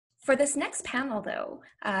For this next panel, though,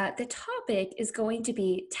 the topic is going to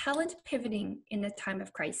be talent pivoting in a time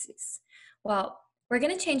of crisis. Well, we're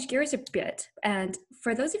going to change gears a bit. And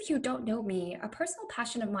for those of you who don't know me, a personal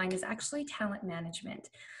passion of mine is actually talent management.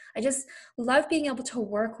 I just love being able to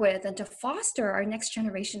work with and to foster our next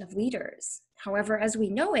generation of leaders. However, as we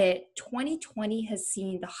know it, 2020 has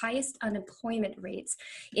seen the highest unemployment rates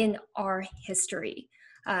in our history.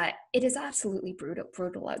 It is absolutely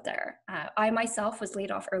brutal out there. I myself was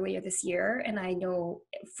laid off earlier this year, and I know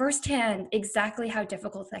firsthand exactly how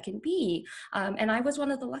difficult that can be. And I was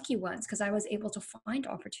one of the lucky ones because I was able to find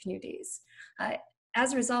opportunities.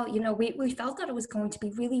 As a result, we felt that it was going to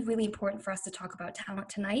be really, really important for us to talk about talent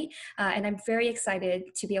tonight. And I'm very excited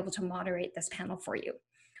to be able to moderate this panel for you.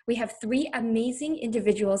 We have three amazing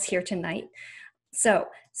individuals here tonight. So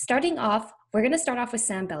starting off, we're going to start off with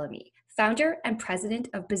Sam Bellamy, founder and president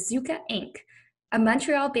of Bazookka, Inc., a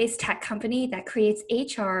Montreal-based tech company that creates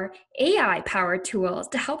HR AI-powered tools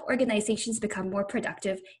to help organizations become more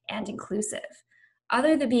productive and inclusive.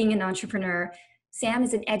 Other than being an entrepreneur, Sam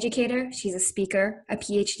is an educator, she's a speaker, a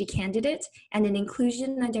PhD candidate, and an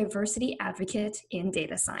inclusion and diversity advocate in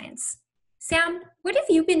data science. Sam, what have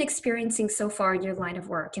you been experiencing so far in your line of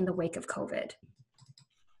work in the wake of COVID?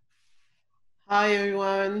 Hi,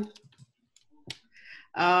 everyone.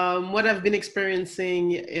 What I've been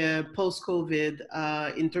experiencing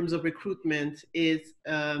post-COVID in terms of recruitment is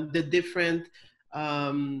the different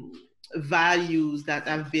values that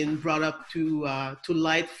have been brought up to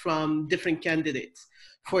light from different candidates.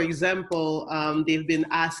 For example, they've been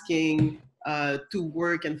asking to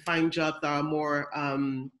work and find jobs that are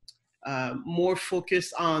more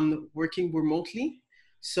focused on working remotely.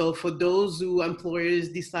 So for those who employers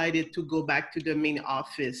decided to go back to the main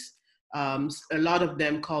office, a lot of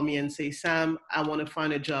them call me and say, Sam, I want to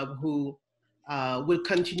find a job who will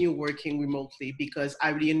continue working remotely because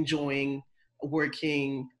I'm really enjoying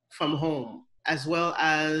working from home, as well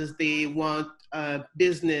as they want a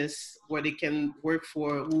business where they can work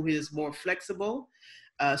for who is more flexible,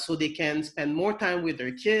 so they can spend more time with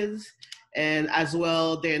their kids. And as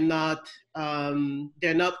well, they're not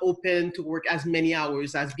open to work as many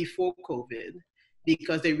hours as before COVID,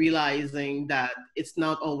 because they're realizing that it's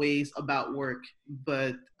not always about work,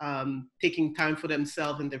 but taking time for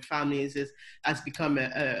themselves and their families has become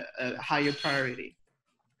a higher priority.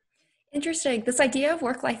 Interesting. This idea of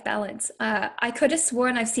work-life balance. I could have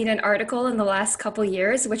sworn I've seen an article in the last couple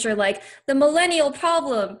years, which are like, the millennial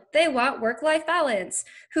problem, they want work-life balance.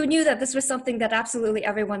 Who knew that this was something that absolutely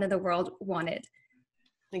everyone in the world wanted?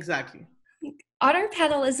 Exactly. On our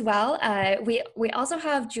panel as well, we also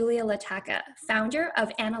have Julia Latacka, founder of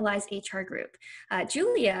AnalyzeHR Group.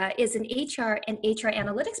 Julia is an HR and HR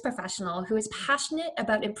analytics professional who is passionate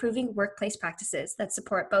about improving workplace practices that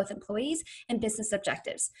support both employees and business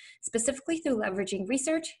objectives, specifically through leveraging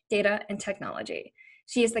research, data, and technology.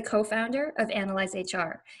 She is the co-founder of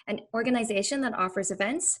AnalyzeHR, an organization that offers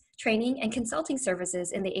events, training, and consulting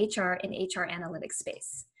services in the HR and HR analytics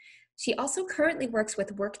space. She also currently works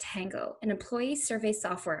with WorkTango, an employee survey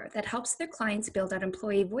software that helps their clients build out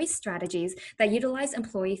employee voice strategies that utilize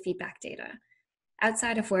employee feedback data.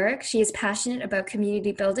 Outside of work, she is passionate about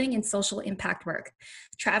community building and social impact work,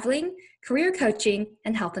 traveling, career coaching,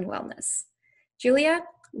 and health and wellness. Julia,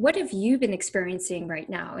 what have you been experiencing right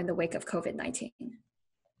now in the wake of COVID-19?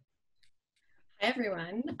 Hi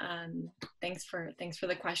everyone. Thanks for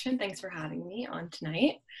the question. Thanks for having me on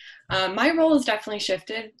tonight. My role has definitely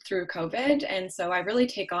shifted through COVID, and so I really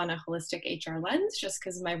take on a holistic HR lens just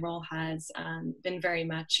because my role has been very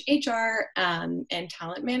much HR and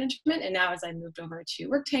talent management. And now as I moved over to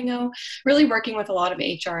WorkTango, really working with a lot of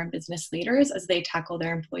HR and business leaders as they tackle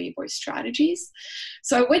their employee voice strategies.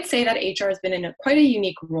 So I would say that HR has been in quite a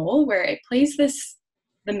unique role where it plays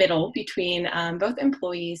the middle between both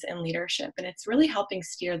employees and leadership. And it's really helping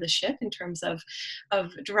steer the ship in terms of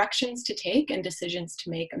directions to take and decisions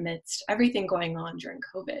to make amidst everything going on during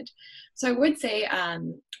COVID. So I would say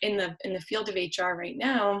in the field of HR right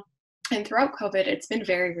now, and throughout COVID, it's been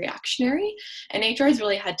very reactionary, and HR has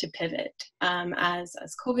really had to pivot as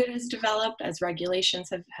COVID has developed, as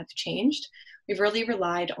regulations have changed. We've really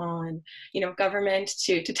relied on, government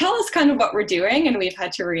to tell us kind of what we're doing, and we've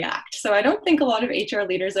had to react. So I don't think a lot of HR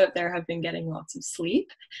leaders out there have been getting lots of sleep,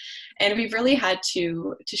 and we've really had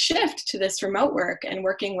to shift to this remote work and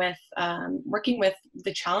working with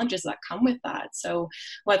the challenges that come with that. So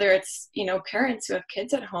whether it's parents who have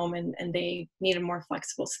kids at home and they need a more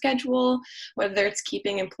flexible schedule, whether it's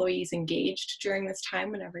keeping employees engaged during this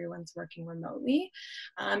time when everyone's working remotely,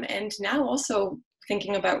 and now also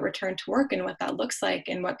thinking about return to work and what that looks like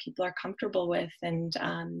and what people are comfortable with, and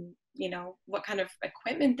what kind of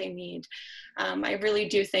equipment they need. I really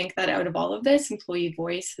do think that out of all of this, employee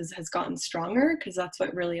voice has gotten stronger, because that's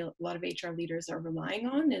what really a lot of HR leaders are relying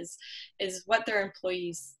on, is what their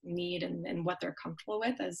employees need and what they're comfortable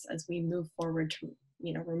with as we move forward to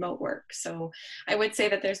remote work. So I would say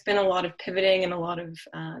that there's been a lot of pivoting and a lot of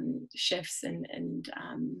shifts and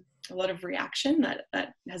a lot of reaction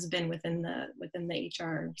that has been within the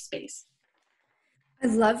HR space.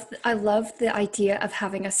 I love the idea of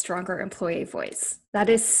having a stronger employee voice. That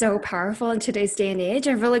is so powerful in today's day and age,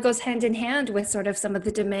 and really goes hand in hand with sort of some of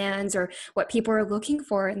the demands or what people are looking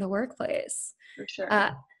for in the workplace. For sure.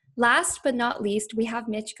 Last but not least, we have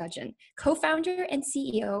Mitch Gudgeon, co-founder and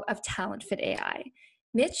CEO of TalentFit AI.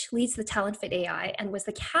 Mitch leads the TalentFit AI and was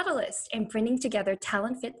the catalyst in bringing together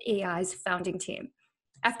TalentFit AI's founding team.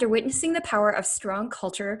 After witnessing the power of strong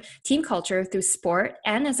team culture through sport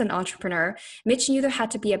and as an entrepreneur, Mitch knew there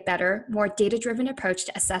had to be a better, more data-driven approach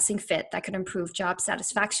to assessing fit that could improve job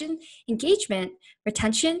satisfaction, engagement,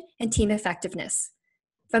 retention, and team effectiveness.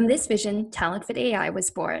 From this vision, TalentFit AI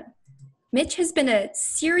was born. Mitch has been a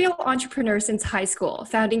serial entrepreneur since high school,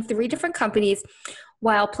 founding 3 different companies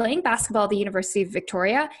while playing basketball at the University of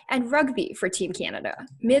Victoria and rugby for Team Canada.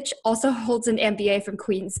 Mitch also holds an MBA from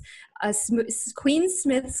Queen's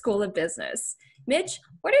Smith School of Business. Mitch,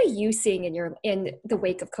 what are you seeing in the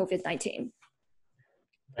wake of COVID-19?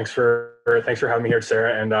 Thanks for having me here,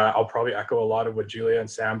 Sarah. And I'll probably echo a lot of what Julia and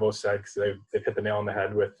Sam both said, because they've hit the nail on the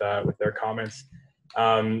head with their comments.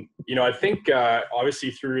 I think obviously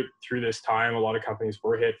through this time, a lot of companies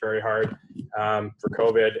were hit very hard for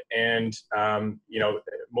COVID, and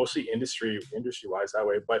mostly industry-wise that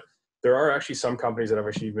way. But there are actually some companies that have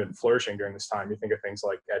actually been flourishing during this time. You think of things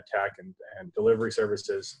like ed tech and delivery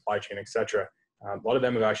services, supply chain, etc. A lot of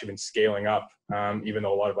them have actually been scaling up, even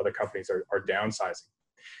though a lot of other companies are downsizing.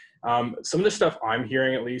 Some of the stuff I'm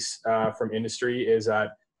hearing, at least from industry, is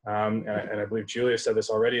that, and I believe Julia said this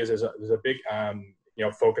already, is there's a big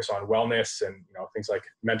focus on wellness and things like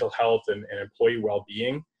mental health and employee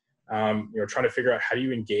well-being. Trying to figure out how do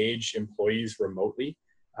you engage employees remotely.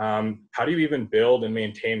 How do you even build and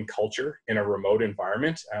maintain culture in a remote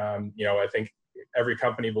environment? I think every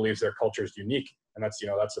company believes their culture is unique, and that's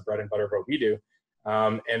the bread and butter of what we do.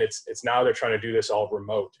 And it's now they're trying to do this all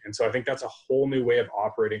remote, and so I think that's a whole new way of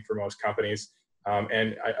operating for most companies.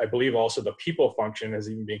 And I believe also the people function has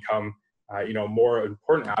even become more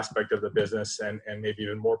important aspect of the business, and maybe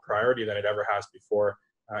even more priority than it ever has before,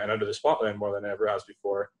 and under the spotlight more than it ever has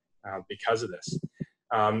before because of this.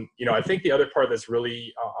 I think the other part that's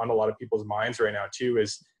really on a lot of people's minds right now too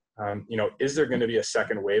is, is there going to be a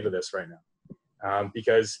second wave of this right now?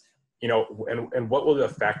 Because, and what will the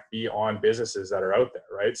effect be on businesses that are out there,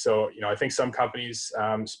 right? So, I think some companies,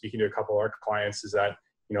 speaking to a couple of our clients, is that,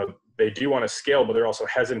 they do want to scale, but they're also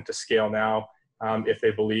hesitant to scale now if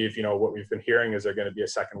they believe, what we've been hearing is there going to be a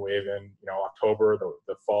second wave in, October,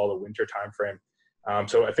 the fall, the winter timeframe.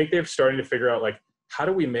 So I think they're starting to figure out, like, how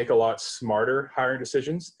do we make a lot smarter hiring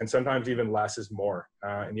decisions? And sometimes even less is more.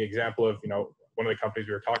 In the example of, one of the companies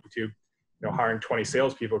we were talking to, hiring 20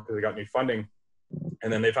 salespeople because they got new funding,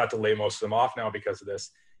 and then they've had to lay most of them off now because of this.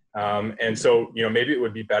 And so, maybe it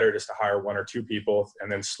would be better just to hire 1 or 2 people and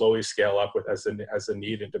then slowly scale up as the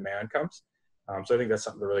need and demand comes. So I think that's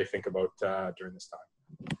something to really think about during this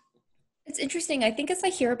time. It's interesting. I think as I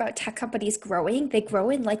hear about tech companies growing, they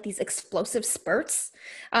grow in like these explosive spurts.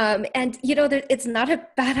 And, it's not a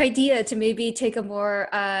bad idea to maybe take a more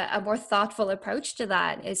thoughtful approach to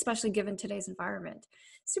that, especially given today's environment.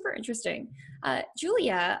 Super interesting.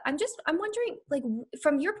 Julia, I'm wondering, like,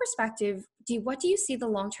 from your perspective, what do you see the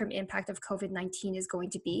long-term impact of COVID-19 is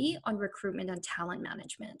going to be on recruitment and talent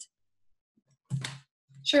management?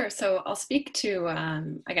 Sure. So I'll speak to,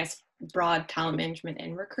 broad talent management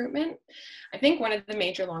and recruitment. I think one of the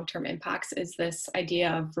major long-term impacts is this idea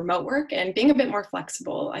of remote work and being a bit more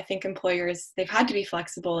flexible. I think employers, they've had to be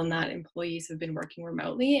flexible in that employees have been working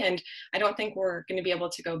remotely, and I don't think we're going to be able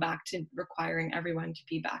to go back to requiring everyone to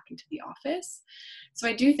be back into the office. So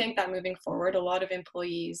I do think that moving forward, a lot of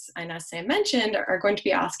employees, and as Sam mentioned, are going to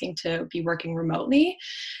be asking to be working remotely,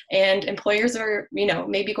 and employers are,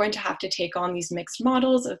 maybe going to have to take on these mixed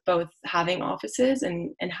models of both having offices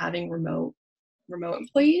and having remote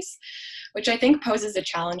employees, which I think poses a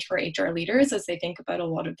challenge for HR leaders as they think about a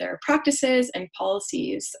lot of their practices and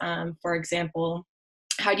policies. For example,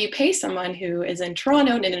 how do you pay someone who is in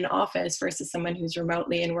Toronto and in an office versus someone who's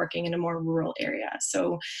remotely and working in a more rural area?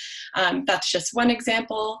 So that's just one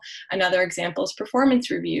example. Another example is performance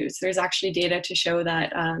reviews. There's actually data to show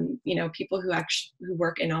that people who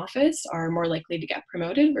work in office are more likely to get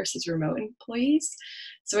promoted versus remote employees.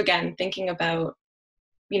 So again, thinking about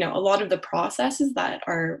a lot of the processes that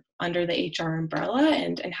are under the HR umbrella,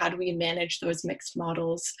 and how do we manage those mixed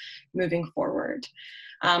models moving forward.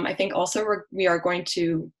 I think also we are going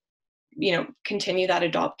to continue that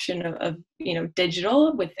adoption of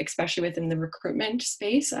digital, especially within the recruitment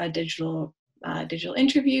space, digital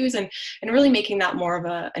interviews, and really making that more of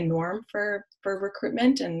a norm for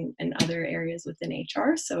recruitment and other areas within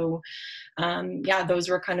HR. So those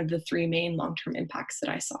were kind of the three main long-term impacts that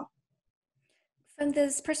I saw. From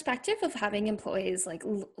this perspective of having employees like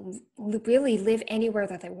really live anywhere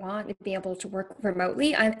that they want and be able to work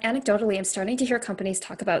remotely, anecdotally, I'm starting to hear companies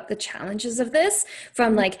talk about the challenges of this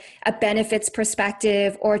from like a benefits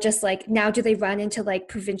perspective, or just like, now do they run into like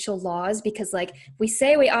provincial laws? Because like we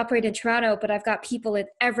say we operate in Toronto, but I've got people in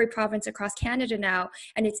every province across Canada now.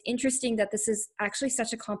 And it's interesting that this is actually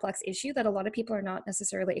such a complex issue that a lot of people are not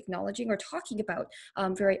necessarily acknowledging or talking about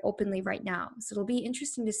very openly right now. So it'll be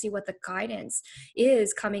interesting to see what the guidance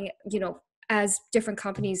is coming, as different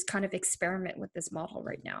companies kind of experiment with this model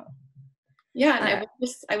right now. Yeah, and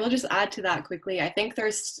I will just add to that quickly. I think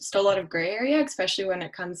there's still a lot of gray area, especially when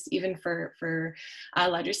it comes even for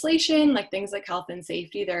legislation, like things like health and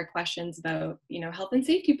safety. There are questions about, health and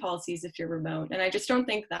safety policies if you're remote. And I just don't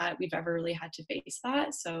think that we've ever really had to face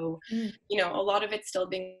that. So, a lot of it's still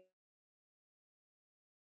being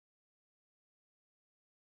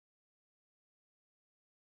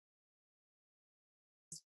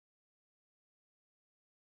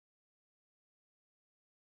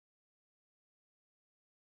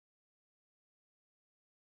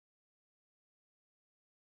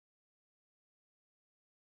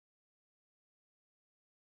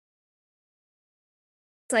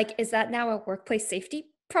like, is that now a workplace safety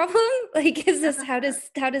problem? Like, is this, how does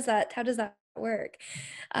that work?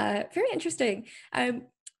 Very interesting.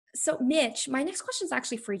 So Mitch, my next question is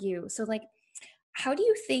actually for you. So like, do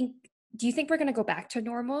you think we're going to go back to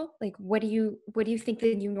normal? Like, what do you think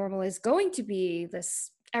the new normal is going to be?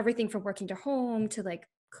 This everything from working to home to like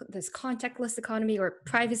this contactless economy or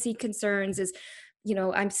privacy concerns is,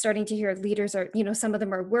 I'm starting to hear leaders are, some of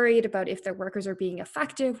them are worried about if their workers are being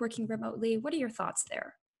effective working remotely. What are your thoughts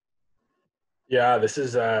there? Yeah, this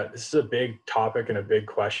is a big topic and a big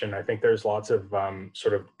question. I think there's lots of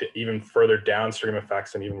sort of even further downstream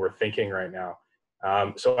effects than even we're thinking right now.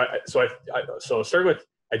 So start with,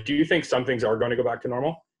 I do think some things are going to go back to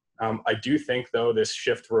normal. I do think though, this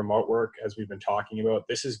shift to remote work, as we've been talking about,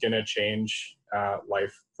 this is going to change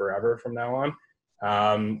life forever from now on.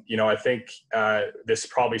 I think this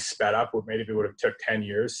probably sped up what maybe would have took 10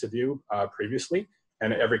 years to do previously,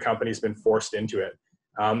 and every company's been forced into it.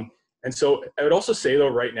 And so I would also say though,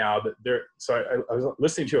 right now that I was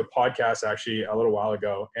listening to a podcast actually a little while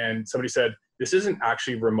ago, and somebody said, this isn't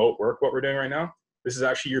actually remote work, what we're doing right now. This is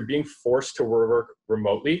actually, you're being forced to work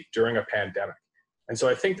remotely during a pandemic. And so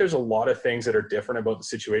I think there's a lot of things that are different about the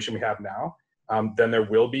situation we have now than there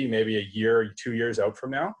will be maybe a year, 2 years out from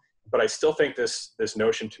now. But I still think this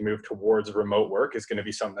notion to move towards remote work is going to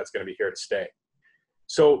be something that's going to be here to stay.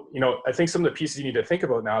 So, I think some of the pieces you need to think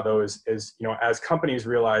about now, though, is as companies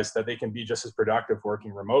realize that they can be just as productive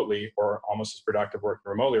working remotely, or almost as productive working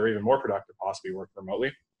remotely, or even more productive possibly working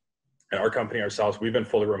remotely. And our company ourselves, we've been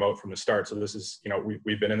fully remote from the start. So this is,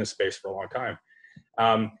 we've been in this space for a long time.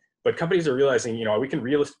 But companies are realizing, we can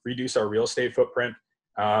reduce our real estate footprint.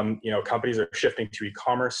 Companies are shifting to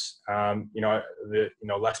e-commerce.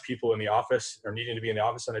 Less people in the office or needing to be in the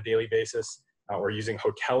office on a daily basis, or using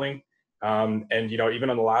hoteling. Even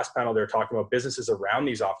on the last panel, they're talking about businesses around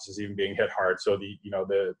these offices even being hit hard. So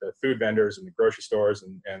the food vendors and the grocery stores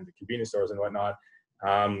and the convenience stores and whatnot,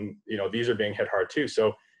 these are being hit hard too.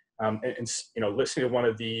 So, listening to one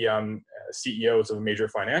of the CEOs of a major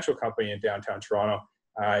financial company in downtown Toronto,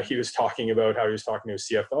 he was talking about how he was talking to his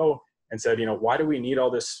CFO and said, why do we need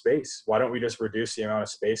all this space? Why don't we just reduce the amount of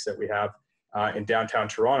space that we have in downtown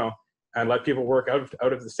Toronto and let people work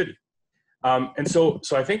out of the city? So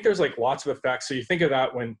I think there's like lots of effects. So you think of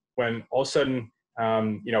that when all of a sudden,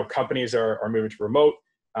 companies are moving to remote,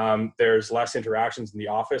 there's less interactions in the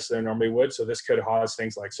office than there normally would. So this could cause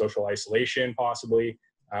things like social isolation, possibly.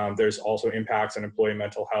 There's also impacts on employee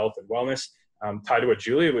mental health and wellness. Tied to what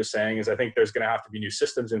Julia was saying is I think there's going to have to be new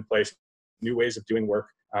systems in place, new ways of doing work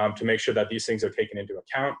to make sure that these things are taken into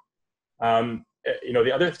account.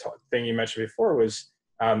 The other thing you mentioned before was,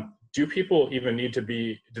 do people even need to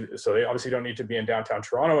be, so they obviously don't need to be in downtown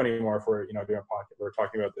Toronto anymore if we're, doing a podcast, we're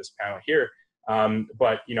talking about this panel here.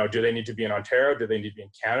 But do they need to be in Ontario? Do they need to be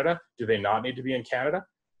in Canada? Do they not need to be in Canada?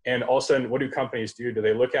 And all of a sudden, what do companies do? Do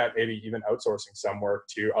they look at maybe even outsourcing some work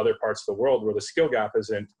to other parts of the world where the skill gap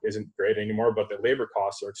isn't great anymore, but the labor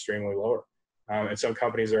costs are extremely lower? And some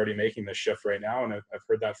companies are already making this shift right now. And I've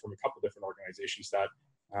heard that from a couple different organizations that,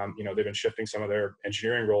 they've been shifting some of their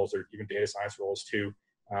engineering roles or even data science roles to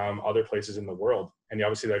other places in the world. And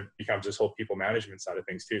obviously that becomes this whole people management side of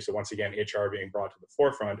things too. So once again, HR being brought to the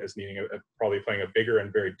forefront as needing probably playing a bigger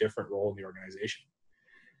and very different role in the organization.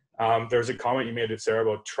 There's a comment you made, Sarah,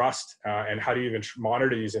 about trust and how do you even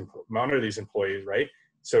monitor these employees, right?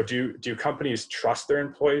 So do companies trust their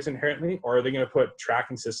employees inherently, or are they going to put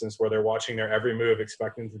tracking systems where they're watching their every move,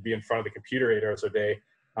 expecting them to be in front of the computer 8 hours a day?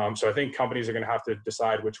 So I think companies are going to have to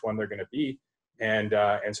decide which one they're going to be and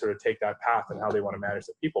sort of take that path and how they want to manage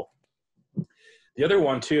the people. The other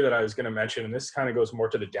one too that I was going to mention, and this kind of goes more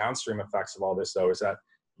to the downstream effects of all this though, is that,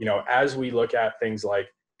 as we look at things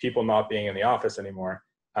like people not being in the office anymore,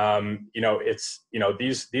 these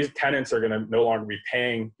tenants are going to no longer be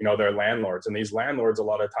paying, their landlords. And these landlords a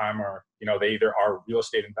lot of time are, they either are real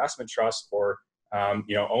estate investment trusts or,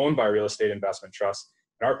 owned by real estate investment trusts.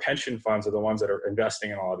 And our pension funds are the ones that are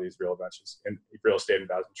investing in all of these real estate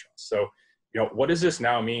investment trusts. So, what does this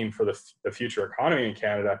now mean for the future economy in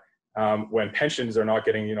Canada when pensions are not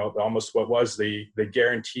getting, almost what was the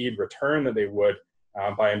guaranteed return that they would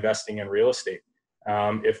by investing in real estate?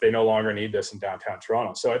 If they no longer need this in downtown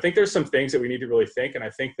Toronto. So I think there's some things that we need to really think. And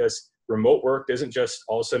I think this remote work isn't just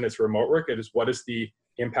all of a sudden it's remote work. It is what is the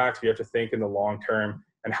impact we have to think in the long term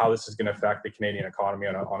and how this is going to affect the Canadian economy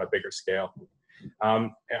on a bigger scale.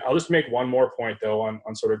 I'll just make one more point though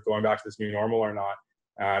on sort of going back to this new normal or not.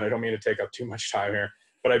 And I don't mean to take up too much time here,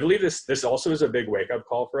 but I believe this also is a big wake up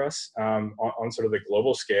call for us on sort of the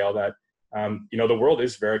global scale that the world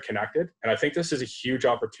is very connected. And I think this is a huge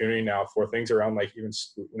opportunity now for things around like even,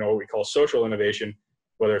 what we call social innovation,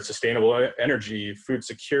 whether it's sustainable energy, food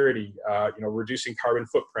security, reducing carbon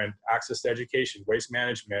footprint, access to education, waste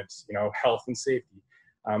management, health and safety.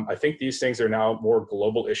 I think these things are now more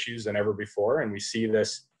global issues than ever before. And we see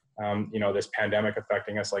this, this pandemic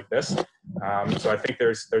affecting us like this. So I think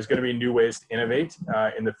there's going to be new ways to innovate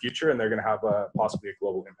in the future, and they're going to have possibly a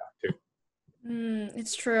global impact too.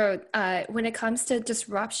 It's true. When it comes to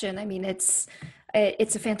disruption, I mean, it's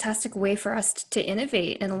a fantastic way for us to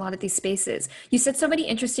innovate in a lot of these spaces. You said so many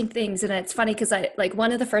interesting things, and it's funny because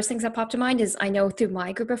one of the first things that popped to mind is I know through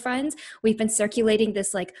my group of friends, we've been circulating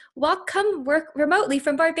this come work remotely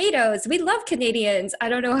from Barbados. We love Canadians. I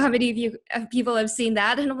don't know how many of people have seen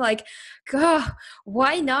that, and I'm like, God,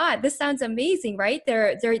 why not? This sounds amazing, right?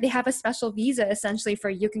 They have a special visa essentially for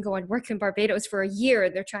you can go and work in Barbados for a year.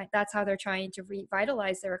 That's how they're trying to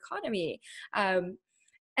revitalize their economy.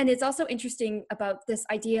 And it's also interesting about this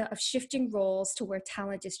idea of shifting roles to where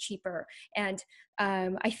talent is cheaper. And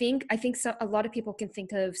I think a lot of people can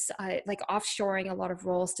think of offshoring a lot of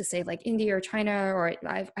roles to say like India or China, or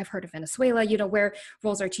I've heard of Venezuela, where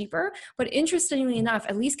roles are cheaper. But interestingly enough,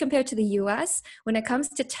 at least compared to the US, when it comes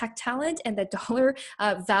to tech talent and the dollar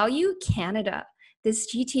value, Canada,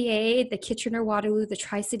 this GTA, the Kitchener-Waterloo, the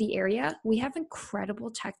Tri-City area, we have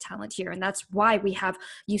incredible tech talent here. And that's why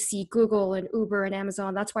you see Google and Uber and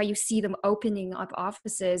Amazon. That's why you see them opening up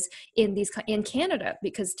offices in Canada,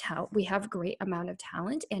 because we have a great amount of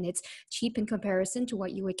talent and it's cheap in comparison to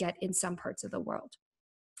what you would get in some parts of the world.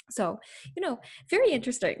 So, very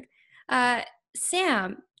interesting.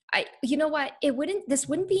 Sam, you know what? This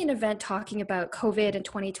wouldn't be an event talking about COVID in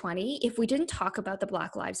 2020 if we didn't talk about the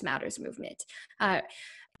Black Lives Matters movement.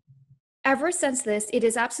 Ever since this, it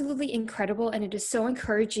is absolutely incredible, and it is so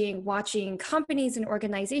encouraging watching companies and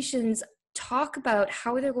organizations talk about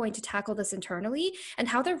how they're going to tackle this internally and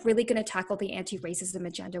how they're really going to tackle the anti-racism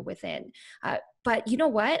agenda within. But you know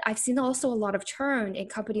what? I've seen also a lot of churn in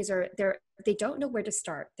companies they don't know where to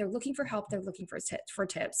start. They're looking for help. They're looking for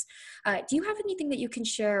tips. Do you have anything that you can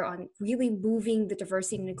share on really moving the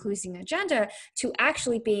diversity and inclusion agenda to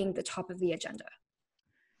actually being the top of the agenda?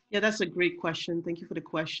 Yeah, that's a great question. Thank you for the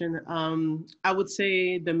question. I would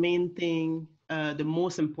say the main thing, the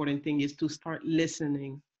most important thing is to start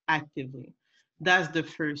listening actively. That's the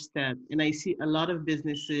first step. And I see a lot of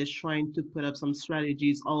businesses trying to put up some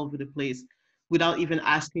strategies all over the place without even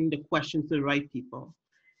asking the questions to the right people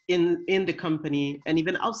in the company and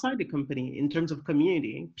even outside the company in terms of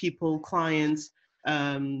community, people, clients,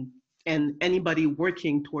 and anybody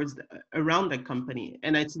working around that company.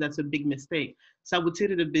 And that's a big mistake. So I would say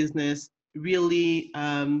to the business, really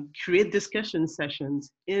create discussion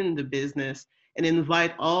sessions in the business and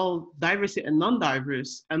invite all diverse and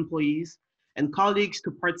non-diverse employees and colleagues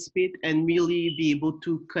to participate and really be able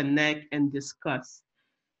to connect and discuss.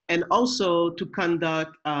 And also to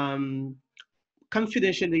conduct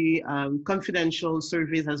confidential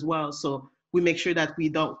surveys as well. So we make sure that we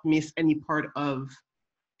don't miss any part of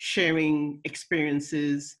sharing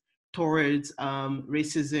experiences towards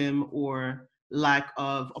racism or lack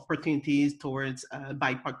of opportunities towards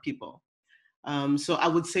BIPOC people. So I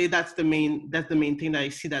would say that's the main thing that I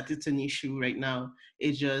see that it's an issue right now.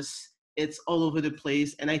 It's all over the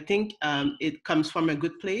place, and I think it comes from a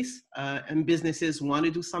good place, and businesses want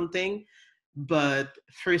to do something, but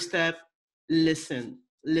first step, listen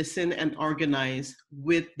and organize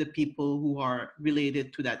with the people who are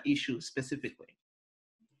related to that issue specifically.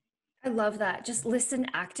 I love that. Just listen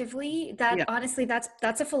actively. That Yeah. honestly,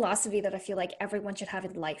 that's a philosophy that I feel like everyone should have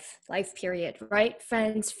in life period, right?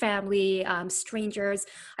 Friends, family, strangers.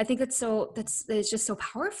 I think it's just so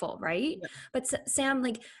powerful, right? Yeah. But Sam,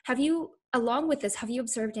 like, along with this, have you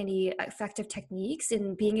observed any effective techniques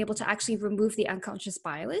in being able to actually remove the unconscious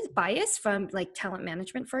bias from like talent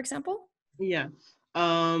management, for example? Yeah.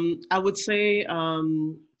 I would say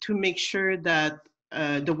to make sure that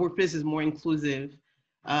the workplace is more inclusive.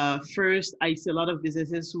 First, I see a lot of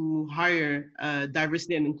businesses who hire a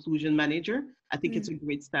diversity and inclusion manager. I think it's a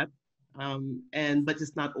great step, but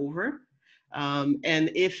it's not over.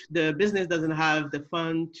 And if the business doesn't have the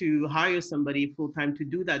fund to hire somebody full time to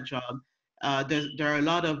do that job, there are a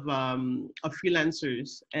lot of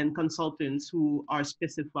freelancers and consultants who are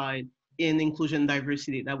specified in inclusion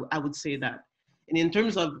diversity. I would say that. And in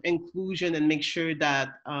terms of inclusion and make sure that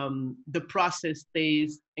the process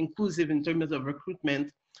stays inclusive in terms of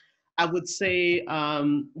recruitment, I would say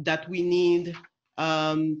that we need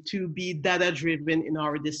to be data driven in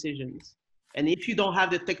our decisions. And if you don't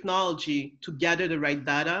have the technology to gather the right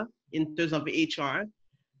data in terms of HR,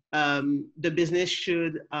 the business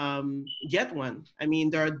should get one. I mean,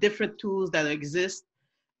 there are different tools that exist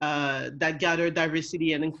that gather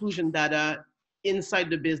diversity and inclusion data inside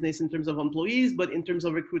the business in terms of employees, but in terms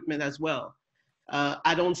of recruitment as well.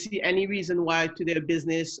 I don't see any reason why today a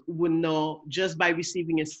business would know just by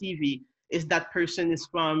receiving a CV if that person is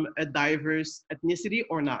from a diverse ethnicity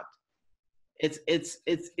or not.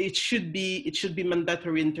 It should be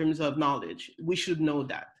mandatory in terms of knowledge. We should know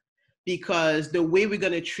that because the way we're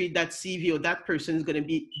going to treat that CV or that person is going to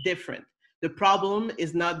be different. The problem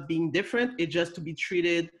is not being different, it's just to be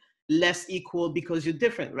treated less equal because you're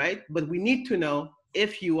different, right? But we need to know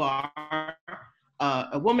if you are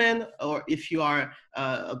a woman or if you are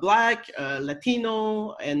a Black,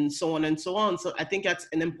 Latino, and so on and so on. So I think that's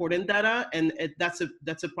an important data, and that's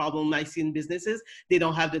a problem I see in businesses. They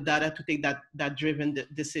don't have the data to take that driven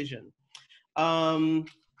decision.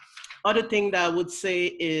 Other thing that I would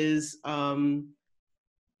say is to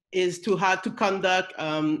have to conduct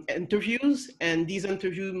interviews, and these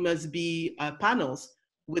interviews must be panels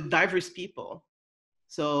with diverse people.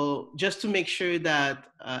 So just to make sure that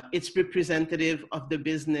it's representative of the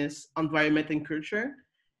business environment and culture,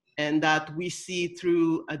 and that we see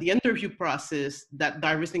through the interview process that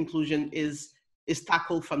diverse inclusion is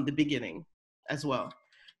tackled from the beginning as well.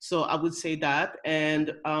 So I would say that,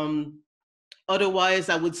 and otherwise,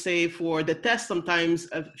 I would say for the test, sometimes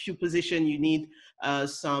a few positions you need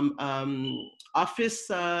some office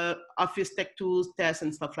tech tools, tests,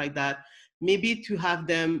 and stuff like that. Maybe to have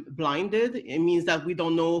them blinded, it means that we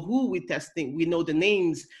don't know who we're testing. We know the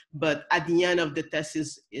names, but at the end of the test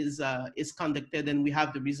is conducted and we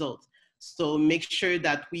have the results. So make sure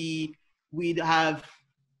that we have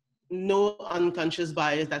no unconscious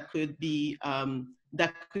bias that could be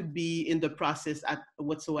in the process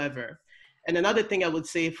whatsoever. And another thing I would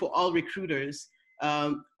say for all recruiters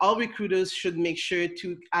should make sure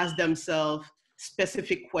to ask themselves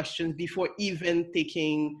specific questions before even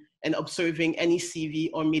taking and observing any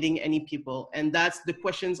CV or meeting any people. And the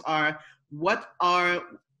questions are,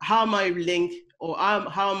 how am I linked, or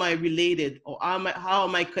how am I related, or how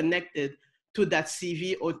am I connected to that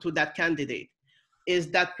CV or to that candidate?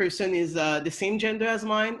 Is that person the same gender as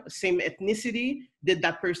mine, same ethnicity? Did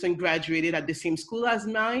that person graduated at the same school as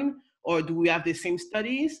mine? Or do we have the same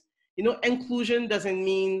studies? You know, inclusion doesn't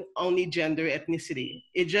mean only gender, ethnicity.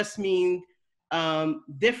 It just means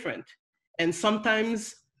different. And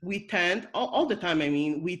sometimes we tend, all the time, I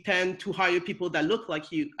mean, we tend to hire people that look like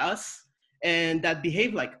us and that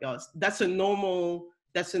behave like us. That's a normal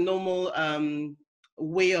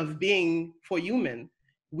way of being for human.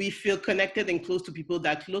 We feel connected and close to people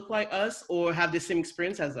that look like us or have the same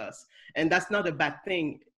experience as us. And that's not a bad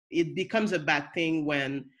thing. It becomes a bad thing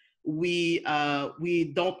when we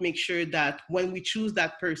don't make sure that when we choose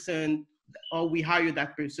that person or we hire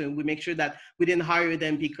that person, we make sure that we didn't hire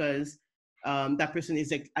them because that person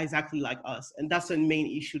is exactly like us. And that's the main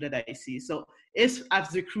issue that I see. So if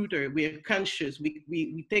as a recruiter, we're conscious,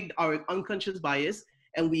 we take our unconscious bias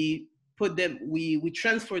and we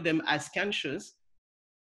transfer them as conscious,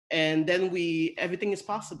 and then everything is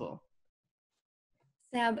possible.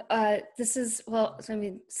 Sam, this is, well, I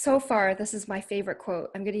mean, so far, this is my favorite quote.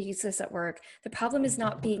 I'm going to use this at work. The problem is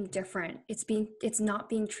not being different. It's not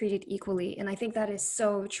being treated equally. And I think that is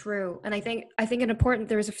so true. And I think an important,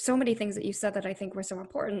 there's so many things that you said that I think were so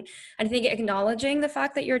important. I think acknowledging the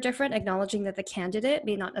fact that you're different, acknowledging that the candidate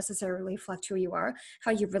may not necessarily reflect who you are,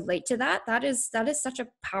 how you relate to that, that is such a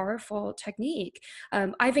powerful technique.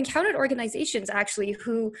 I've encountered organizations actually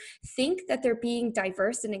who think that they're being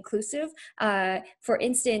diverse and inclusive. For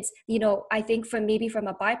instance, I think from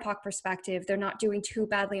a BIPOC perspective, they're not doing too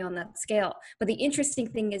badly on that scale. But the interesting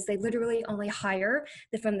thing is they literally only hire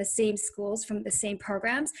from the same schools, from the same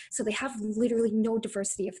programs. So they have literally no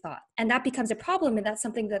diversity of thought. And that becomes a problem. And that's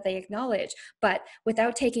something that they acknowledge. But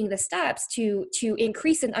without taking the steps to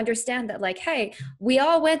increase and understand that, like, hey, we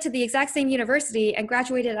all went to the exact same university and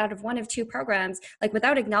graduated out of one of two programs, like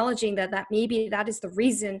without acknowledging that maybe that is the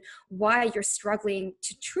reason why you're struggling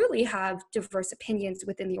to truly have diverse opinions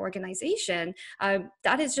within the organization.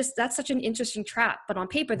 That's such an interesting trap. But on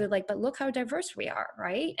paper, they're like, but look how diverse we are,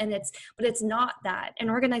 right? But it's not that. And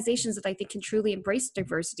organizations that I think can truly embrace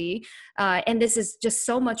diversity, and this is just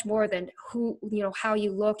so much more than how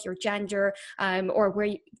you look, your gender, or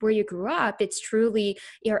where you grew up. It's truly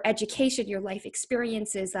your education, your life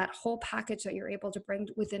experiences, that whole package that you're able to bring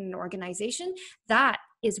within an organization. That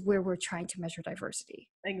is where we're trying to measure diversity.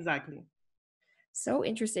 Exactly. So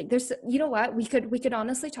interesting. There's, what, we could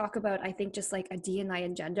honestly talk about, I think, just like a D&I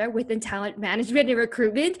agenda within talent management and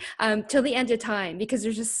recruitment till the end of time, because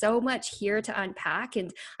there's just so much here to unpack.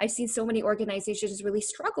 And I've seen so many organizations really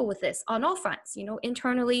struggle with this on all fronts,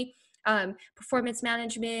 internally, performance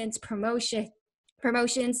management,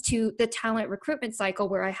 promotions to the talent recruitment cycle,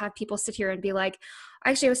 where I have people sit here and be like,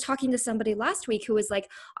 actually, I was talking to somebody last week who was like,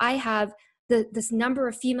 I have this number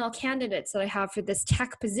of female candidates that I have for this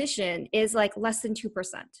tech position is like less than 2%.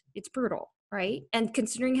 It's brutal, right? And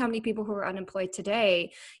considering how many people who are unemployed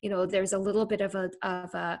today, there's a little bit of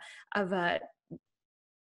a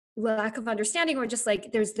lack of understanding, or just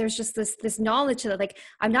like there's just this knowledge that, like,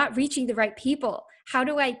 I'm not reaching the right people. How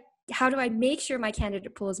do I make sure my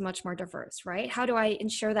candidate pool is much more diverse, right? How do I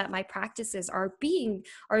ensure that my practices are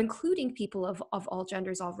including people of all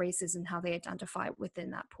genders, all races, and how they identify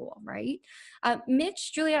within that pool, right?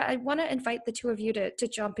 Mitch, Julia, I want to invite the two of you to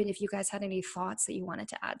jump in if you guys had any thoughts that you wanted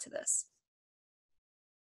to add to this.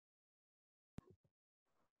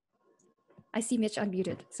 I see Mitch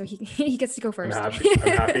unmuted, so he gets to go first. I'm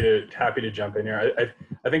happy to jump in here.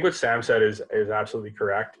 I think what Sam said is absolutely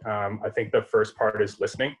correct. I think the first part is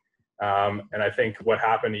listening. And I think what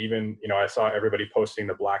happened, even, I saw everybody posting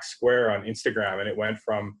the black square on Instagram, and it went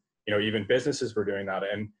from, even businesses were doing that.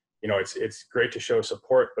 And, it's great to show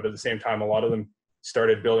support, but at the same time, a lot of them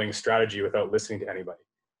started building strategy without listening to anybody.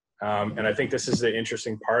 And I think this is the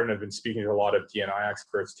interesting part. And I've been speaking to a lot of D&I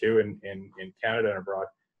experts too in Canada and abroad.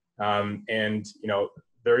 And,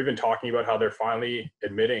 they're even talking about how they're finally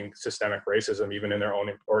admitting systemic racism, even in their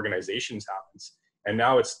own organizations, happens. And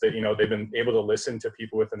now it's that, they've been able to listen to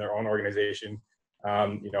people within their own organization,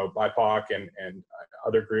 BIPOC and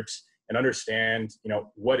other groups, and understand,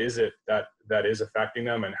 what is it that is affecting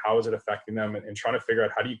them, and how is it affecting them, and trying to figure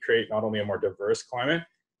out how do you create not only a more diverse climate,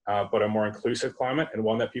 but a more inclusive climate, and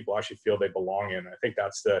one that people actually feel they belong in. I think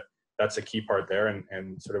that's the key part there.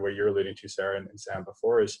 And sort of what you're alluding to, Sarah and Sam,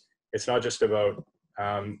 before, is it's not just about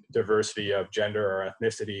diversity of gender or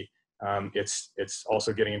ethnicity. It's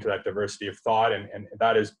also getting into that diversity of thought, and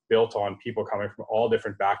that is built on people coming from all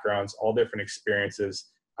different backgrounds, all different experiences,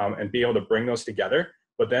 and being able to bring those together,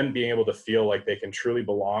 but then being able to feel like they can truly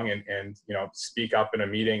belong and speak up in a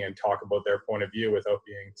meeting and talk about their point of view without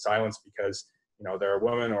being silenced because they're a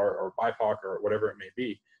woman or BIPOC or whatever it may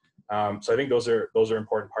be. So I think those are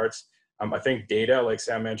important parts. I think data, like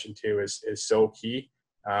Sam mentioned too, is so key.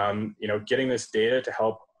 Getting this data to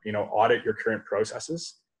help audit your current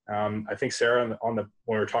processes. I think Sarah, when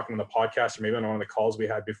we were talking on the podcast, or maybe on one of the calls we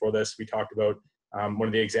had before this, we talked about one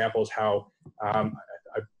of the examples how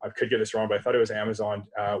I could get this wrong, but I thought it was Amazon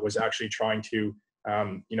was actually trying to,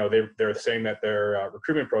 they're saying that their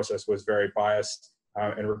recruitment process was very biased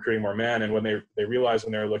in recruiting more men, and when they realized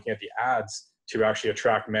when they were looking at the ads to actually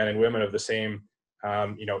attract men and women of the same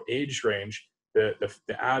age range,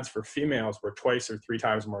 the ads for females were 2 or 3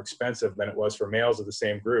 times more expensive than it was for males of the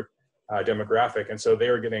same group demographic. And so they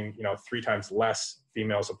were getting 3 times less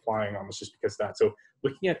females applying almost just because of that. So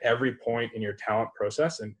looking at every point in your talent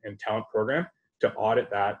process and talent program to audit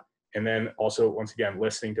that, and then also, once again,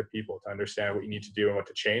 listening to people to understand what you need to do and what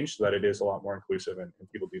to change so that it is a lot more inclusive and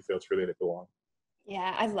people do feel truly they belong.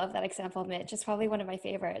 Yeah, I love that example, Mitch. It's probably one of my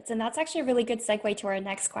favorites. And that's actually a really good segue to our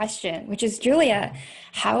next question, which is, Julia,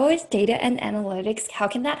 how is data and analytics, how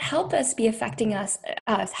can that help us be affecting us?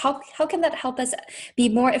 How can that help us be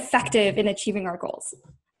more effective in achieving our goals?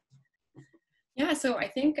 Yeah, so I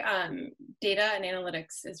think data and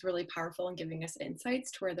analytics is really powerful in giving us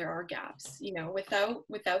insights to where there are gaps. You know,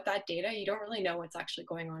 without that data, you don't really know what's actually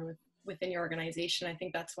going on within your organization. I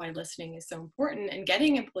think that's why listening is so important, and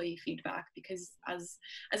getting employee feedback, because as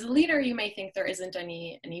a leader, you may think there isn't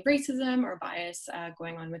any racism or bias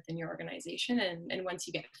going on within your organization, and once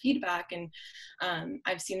you get feedback, and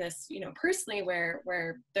I've seen this, you know, personally,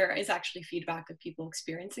 where there is actually feedback of people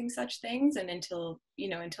experiencing such things, and until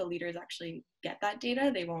leaders actually get that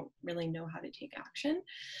data, they won't really know how to take action.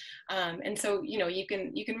 And so, you know, you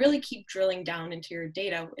can really keep drilling down into your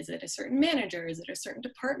data. Is it a certain manager? Is it a certain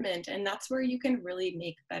department? And that's where you can really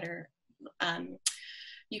make better,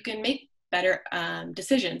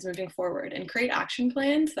 decisions moving forward, and create action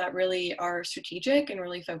plans that really are strategic and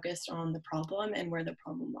really focused on the problem and where the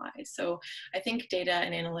problem lies. So I think data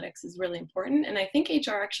and analytics is really important. And I think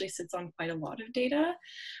HR actually sits on quite a lot of data.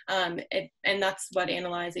 And that's what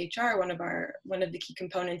AnalyzeHR, one of the key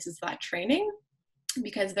components is that training,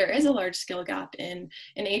 because there is a large skill gap in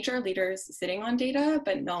HR leaders sitting on data,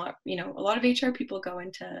 but not, you know, a lot of HR people go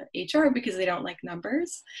into HR because they don't like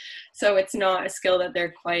numbers. So it's not a skill that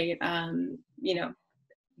they're quite, you know,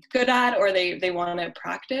 good at, or they want to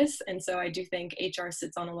practice. And so I do think HR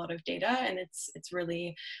sits on a lot of data, and it's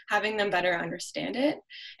really having them better understand it.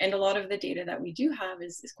 And a lot of the data that we do have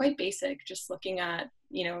is quite basic, just looking at,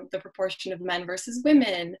 you know, the proportion of men versus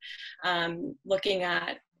women, looking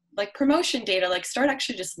at like promotion data, like start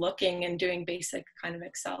actually just looking and doing basic kind of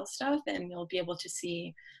Excel stuff, and you'll be able to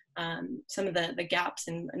see some of the gaps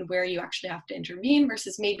and where you actually have to intervene,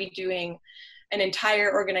 versus maybe doing an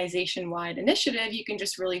entire organization-wide initiative. You can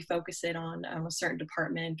just really focus it on a certain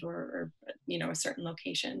department or you know, a certain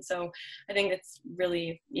location. So I think it's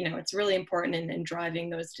really, you know, it's really important in driving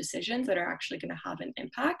those decisions that are actually going to have an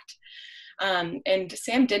impact. And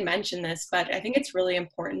Sam did mention this, but I think it's really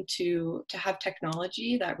important to have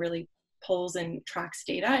technology that really pulls and tracks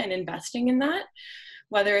data, and investing in that,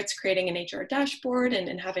 whether it's creating an HR dashboard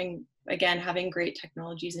and having great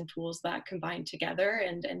technologies and tools that combine together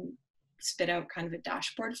and spit out kind of a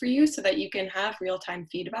dashboard for you, so that you can have real-time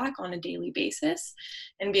feedback on a daily basis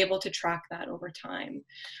and be able to track that over time.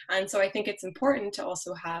 And so I think it's important to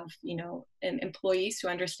also have, you know, employees who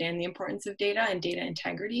understand the importance of data and data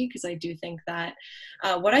integrity, because I do think that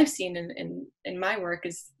what I've seen in my work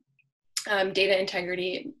is data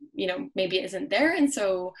integrity, you know, maybe isn't there, and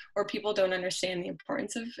so, or people don't understand the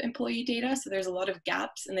importance of employee data, so there's a lot of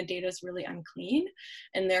gaps and the data is really unclean,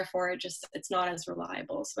 and therefore it's not as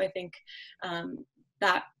reliable. So I think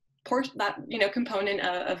that you know, component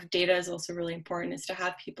of data is also really important, is to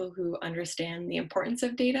have people who understand the importance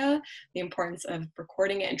of data, the importance of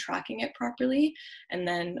recording it and tracking it properly, and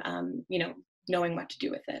then you know, knowing what to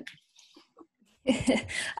do with it.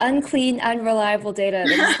 Unclean, unreliable data.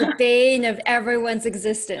 That's the bane of everyone's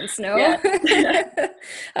existence. No, yeah.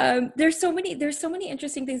 There's so many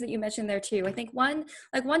interesting things that you mentioned there too. I think one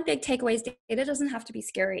big takeaway is data doesn't have to be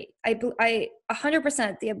scary. I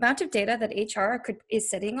 100%, the amount of data that HR is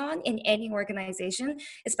sitting on in any organization,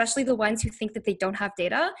 especially the ones who think that they don't have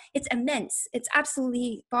data, it's immense. It's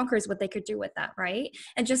absolutely bonkers what they could do with that, right?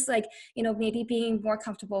 And just like, you know, maybe being more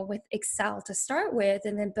comfortable with Excel to start with,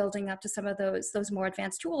 and then building up to some of those more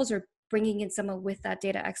advanced tools, or bringing in someone with that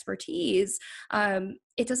data expertise.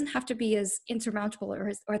 It doesn't have to be as insurmountable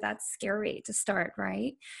or that scary to start,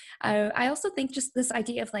 right? I also think just this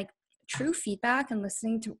idea of like true feedback and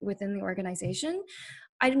listening to within the organization.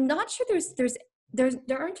 I'm not sure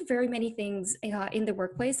there aren't very many things in the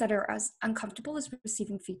workplace that are as uncomfortable as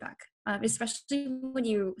receiving feedback, especially when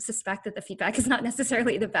you suspect that the feedback is not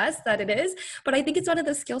necessarily the best that it is. But I think it's one of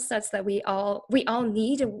the skill sets that we all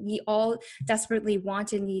need, and we all desperately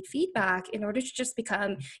want and need feedback in order to just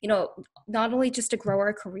become, you know, not only just to grow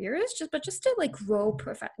our careers, but just to like grow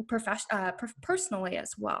personally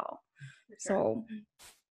as well. Sure.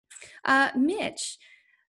 So, Mitch,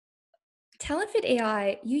 TalentFit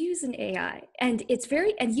AI, you use an AI, and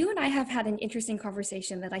and you and I have had an interesting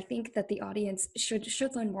conversation that I think that the audience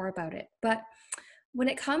should learn more about it. But when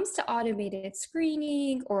it comes to automated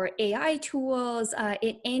screening or AI tools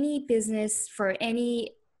in any business for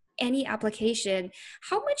any application,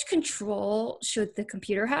 how much control should the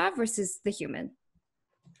computer have versus the human?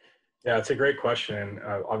 Yeah, it's a great question.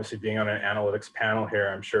 Obviously, being on an analytics panel here,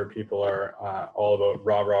 I'm sure people are all about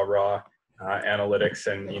raw analytics,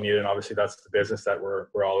 and you need it. And obviously, that's the business that we're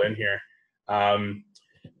all in here.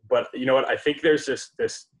 but you know what? I think there's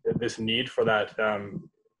this need for that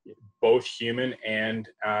both human and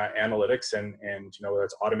analytics and you know, whether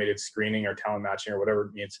it's automated screening or talent matching or whatever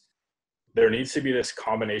it means. There needs to be this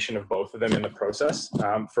combination of both of them in the process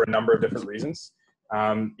for a number of different reasons.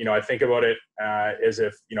 You know, I think about it as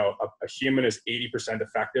if, you know, a human is 80%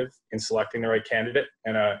 effective in selecting the right candidate,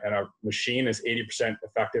 and a machine is 80%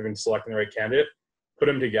 effective in selecting the right candidate. Put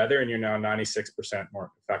them together and you're now 96% more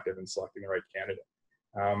effective in selecting the right candidate.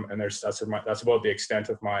 And that's about the extent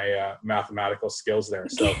of my mathematical skills there.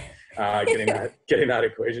 So getting that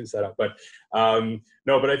equation set up. But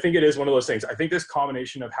no, but I think it is one of those things. I think this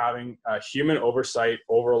combination of having human oversight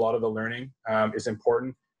over a lot of the learning is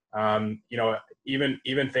important. You know,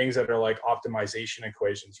 even things that are like optimization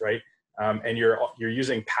equations, right? And you're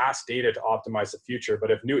using past data to optimize the future. But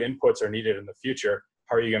if new inputs are needed in the future,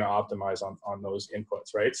 how are you going to optimize on those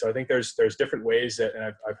inputs, right? So I think there's different ways that, and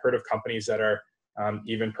I've heard of companies that are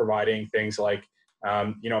even providing things like,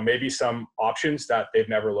 you know, maybe some options that they've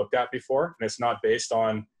never looked at before. And it's not based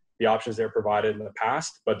on the options they're provided in the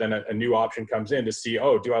past, but then a new option comes in to see,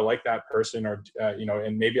 oh, do I like that person? Or, you know,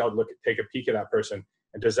 and maybe I'll take a peek at that person.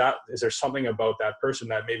 And is there something about that person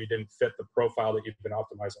that maybe didn't fit the profile that you've been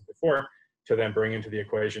optimizing before to then bring into the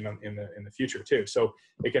equation in the future too? So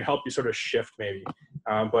it can help you sort of shift maybe.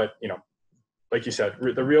 But, you know, like you said,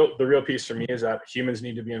 the real piece for me is that humans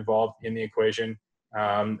need to be involved in the equation.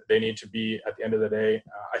 They need to be, at the end of the day,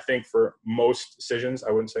 I think for most decisions,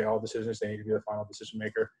 I wouldn't say all decisions, they need to be the final decision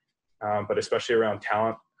maker. But especially around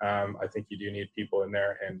talent, I think you do need people in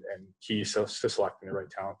there and keys to selecting the right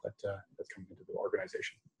talent that's coming into the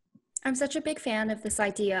organization. I'm such a big fan of this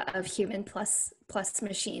idea of human plus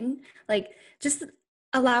machine, like just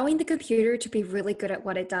allowing the computer to be really good at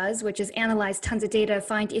what it does, which is analyze tons of data,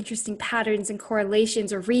 find interesting patterns and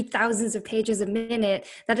correlations, or read thousands of pages a minute,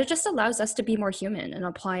 that it just allows us to be more human and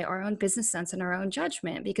apply our own business sense and our own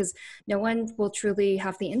judgment, because no one will truly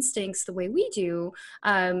have the instincts the way we do.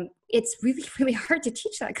 It's really, really hard to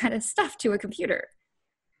teach that kind of stuff to a computer.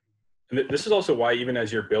 This is also why, even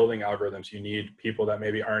as you're building algorithms, you need people that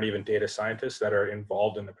maybe aren't even data scientists that are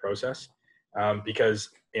involved in the process. Because,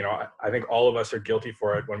 you know, I think all of us are guilty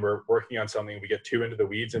for it. When we're working on something, we get too into the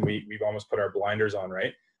weeds and we've almost put our blinders on,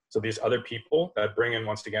 right? So these other people that bring in,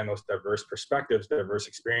 once again, those diverse perspectives, diverse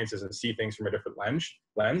experiences, and see things from a different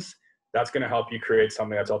lens, that's going to help you create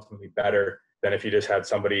something that's ultimately better than if you just had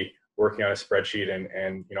somebody working on a spreadsheet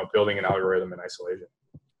and you know, building an algorithm in isolation.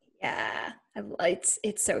 Yeah,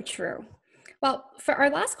 it's so true. Well, for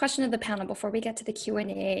our last question of the panel, before we get to the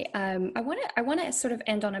Q&A, I want to sort of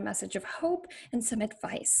end on a message of hope and some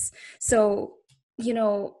advice. So, you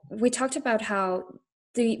know, we talked about how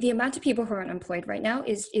the amount of people who are unemployed right now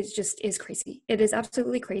is crazy. It is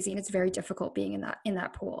absolutely crazy, and it's very difficult being in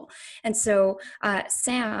that pool. And so,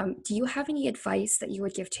 Sam, do you have any advice that you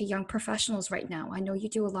would give to young professionals right now? I know you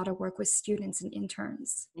do a lot of work with students and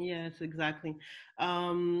interns. Yes, exactly.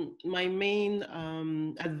 My main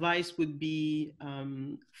advice would be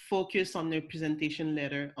focus on the presentation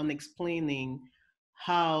letter on explaining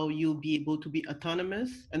how you'll be able to be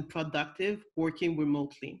autonomous and productive working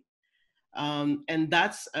remotely. And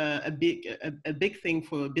that's a big thing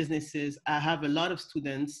for businesses. I have a lot of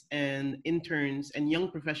students and interns and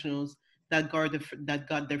young professionals that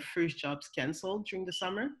got their first jobs canceled during the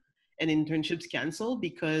summer and internships canceled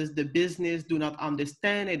because the business do not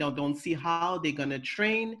understand. They don't see how they're gonna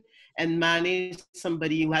train and manage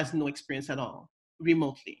somebody who has no experience at all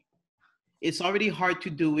remotely. It's already hard to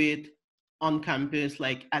do it on campus,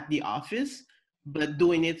 like at the office, but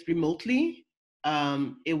doing it remotely,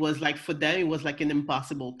 it was like, for them, it was like an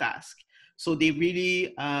impossible task. So they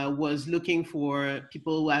really was looking for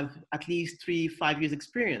people who have at least 3-5 years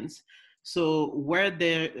experience. So where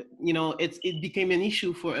there, you know, it became an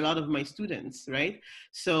issue for a lot of my students, right?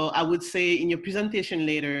 So I would say in your presentation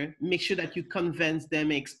later, make sure that you convince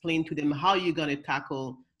them and explain to them how you're gonna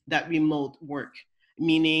tackle that remote work,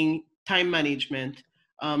 meaning time management.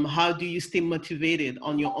 How do you stay motivated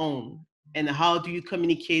on your own? And how do you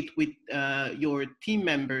communicate with your team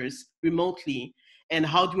members remotely? And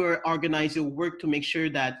how do you organize your work to make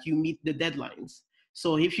sure that you meet the deadlines?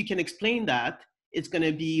 So if you can explain that, it's going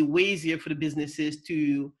to be way easier for the businesses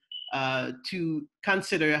to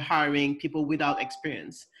consider hiring people without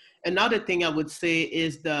experience. Another thing I would say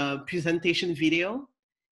is the presentation video.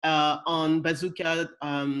 On Bazookka,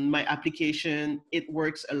 my application, it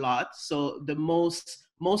works a lot. So the most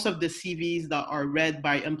of the CVs that are read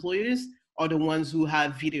by employers are the ones who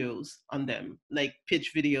have videos on them, like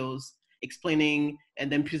pitch videos explaining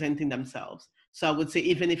and then presenting themselves. So I would say,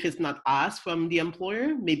 even if it's not asked from the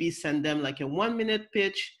employer, maybe send them like a 1-minute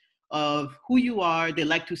pitch of who you are. They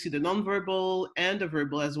like to see the nonverbal and the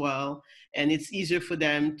verbal as well, and it's easier for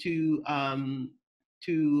them to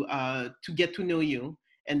get to know you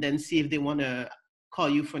and then see if they want to call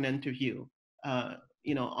you for an interview,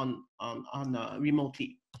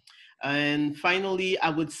 remotely. And finally, I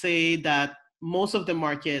would say that most of the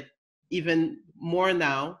market, even more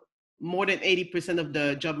now, more than 80% of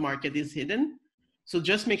the job market is hidden. So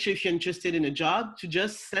just make sure if you're interested in a job to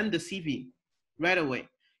just send the CV right away.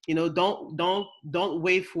 Don't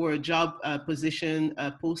wait for a job position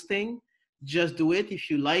posting. Just do it. If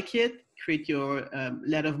you like it, create your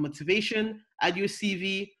letter of motivation, add your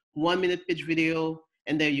CV, 1-minute pitch video,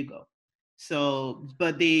 and there you go. So,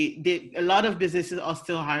 but a lot of businesses are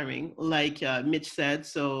still hiring, like Mitch said.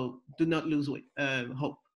 So do not lose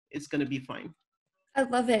hope. It's going to be fine. I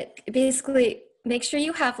love it. Basically, make sure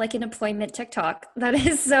you have like an employment TikTok. That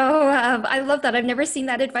is so, I love that. I've never seen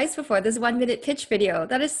that advice before. This 1-minute pitch video.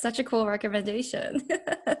 That is such a cool recommendation.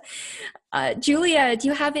 Julia, do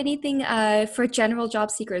you have anything for general job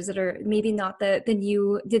seekers that are maybe not the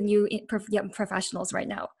new professionals right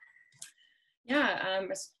now? Yeah,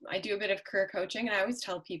 I do a bit of career coaching, and I always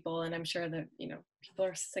tell people, and I'm sure that, people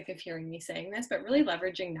are sick of hearing me saying this, but really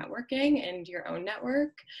leveraging networking and your own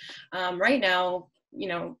network. Right now,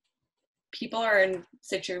 people are in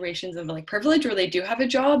situations of like privilege where they do have a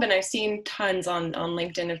job, and I've seen tons on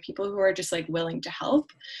LinkedIn of people who are just like willing to help,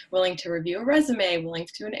 willing to review a resume, willing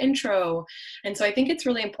to do an intro. And so I think it's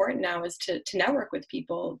really important now is to network with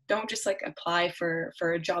people. Don't just like apply for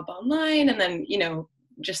a job online and then,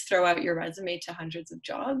 just throw out your resume to hundreds of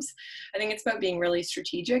jobs. I think it's about being really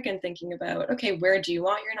strategic and thinking about, okay, where do you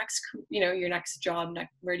want your next job,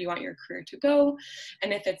 where do you want your career to go?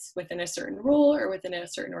 And if it's within a certain role or within a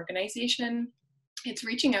certain organization, it's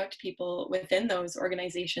reaching out to people within those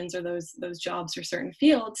organizations or those jobs or certain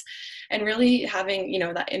fields, and really having,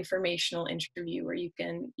 that informational interview where you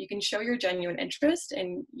can show your genuine interest,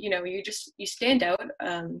 and, you stand out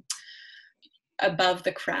above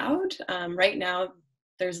the crowd. Right now,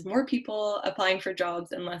 there's more people applying for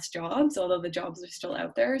jobs than less jobs, although the jobs are still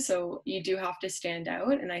out there. So you do have to stand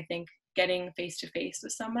out. And I think getting face-to-face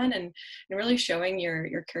with someone and really showing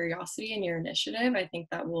your curiosity and your initiative, I think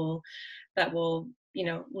that will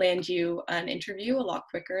land you an interview a lot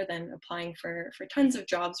quicker than applying for tons of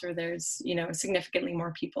jobs where there's, significantly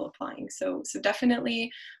more people applying. So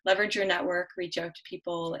definitely leverage your network, reach out to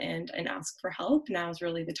people and ask for help. Now is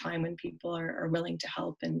really the time when people are willing to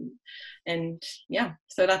help, and yeah,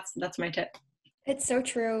 so that's my tip. It's so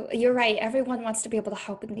true. You're right. Everyone wants to be able to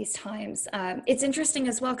help in these times. It's interesting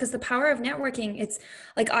as well because the power of networking, it's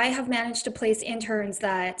like I have managed to place interns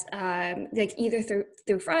that like either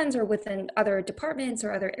through friends or within other departments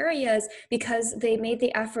or other areas, because they made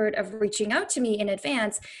the effort of reaching out to me in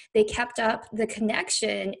advance. They kept up the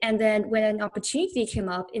connection. And then when an opportunity came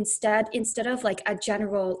up, instead of like a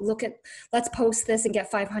general look at, let's post this and get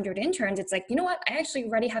 500 interns, it's like, you know what? I actually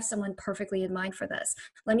already have someone perfectly in mind for this.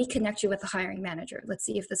 Let me connect you with the hiring manager. Let's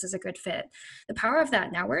see if this is a good fit. The power of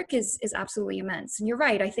that network is absolutely immense. And you're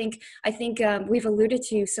right. I think we've alluded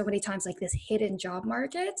to so many times like this hidden job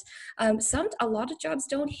market. A lot of jobs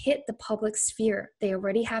don't hit the public sphere. They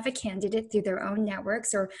already have a candidate through their own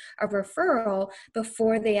networks or a referral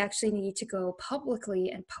before they actually need to go publicly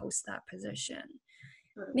and post that position.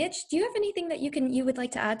 Mitch, do you have anything that you would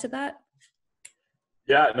like to add to that?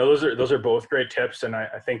 Yeah, no, those are both great tips, and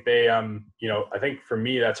I think they, I think for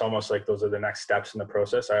me that's almost like those are the next steps in the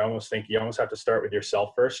process. I almost think you almost have to start with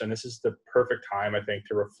yourself first, and this is the perfect time I think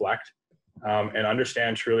to reflect and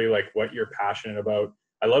understand truly like what you're passionate about.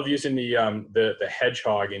 I love using the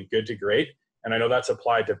hedgehog in Good to Great, and I know that's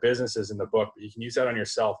applied to businesses in the book, but you can use that on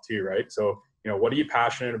yourself too, right? So what are you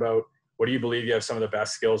passionate about? What do you believe you have some of the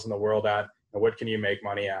best skills in the world at? And what can you make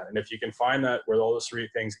money at? And if you can find that where all those three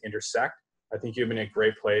things intersect, I think you're in a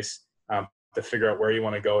great place to figure out where you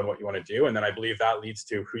want to go and what you want to do. And then I believe that leads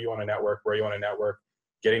to who you want to network, where you want to network,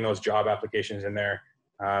 getting those job applications in there,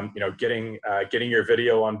 getting your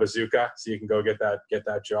video on Bazookka so you can go get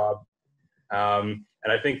that job. And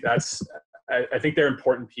I think I think they're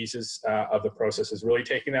important pieces of the process, is really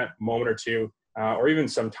taking that moment or two, or even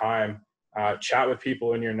some time, chat with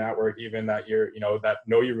people in your network, even that that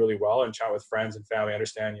know you really well, and chat with friends and family,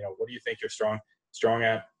 understand, what do you think you're strong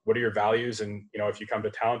at? What are your values? And, if you come to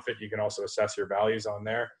TalentFit, you can also assess your values on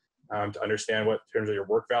there to understand what in terms of your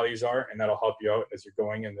work values are. And that'll help you out as you're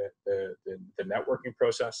going in the networking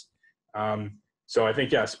process. So I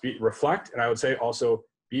think, yes, reflect. And I would say also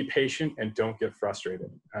be patient and don't get frustrated.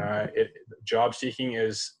 Job seeking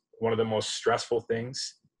is one of the most stressful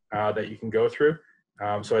things that you can go through.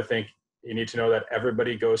 So I think you need to know that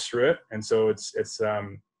everybody goes through it. And so it's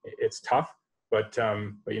it's tough, but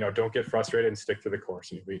you know, don't get frustrated and stick to the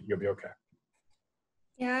course, and you'll be okay.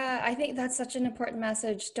 Yeah, I think that's such an important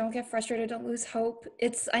message. Don't get frustrated. Don't lose hope.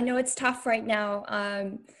 I know it's tough right now.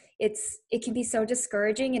 It can be so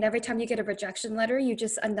discouraging. And every time you get a rejection letter, you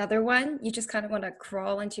just kind of want to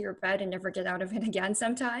crawl into your bed and never get out of it again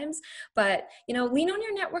sometimes. But, you know, lean on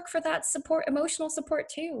your network for that support, emotional support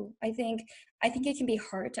too. I think it can be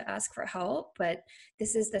hard to ask for help, but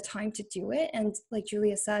this is the time to do it. And like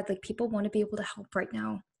Julia said, like people want to be able to help right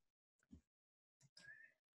now.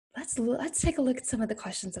 Let's take a look at some of the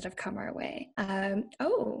questions that have come our way.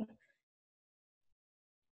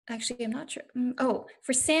 Actually, I'm not sure.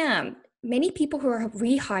 For Sam, many people who are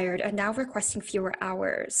rehired are now requesting fewer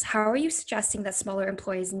hours. How are you suggesting that smaller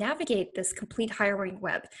employees navigate this complete hiring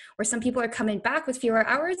web, where some people are coming back with fewer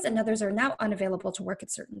hours and others are now unavailable to work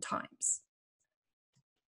at certain times?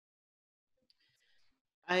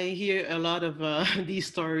 I hear a lot of these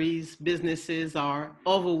stories. Businesses are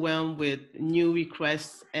overwhelmed with new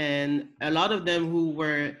requests, and a lot of them who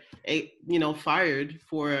were, fired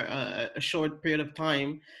for a short period of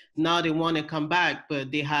time, now they want to come back,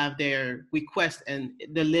 but they have their request, and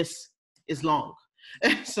the list is long.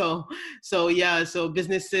 So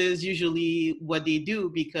businesses usually what they do,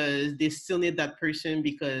 because they still need that person,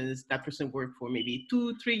 because that person worked for maybe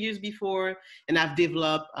 2-3 years before and have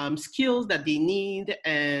developed skills that they need,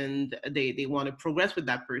 and they want to progress with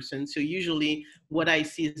that person. So usually what I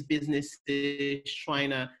see is businesses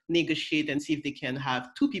trying to negotiate and see if they can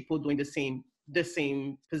have two people doing the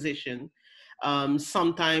same position.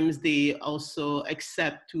 Sometimes they also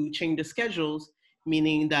accept to change the schedules,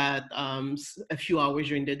 meaning that a few hours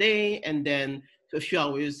during the day and then a few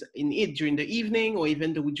hours during the evening, or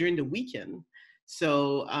even during the weekend.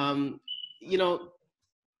 So,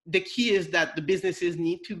 the key is that the businesses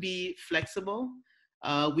need to be flexible.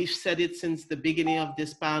 We've said it since the beginning of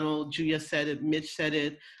this panel. Julia said it, Mitch said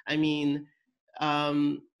it. I mean,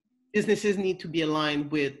 businesses need to be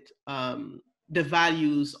aligned with the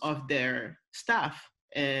values of their staff,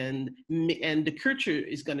 and the culture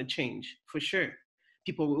is going to change for sure.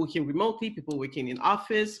 People working remotely, people working in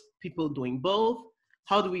office, people doing both.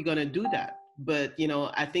 How are we going to do that? But,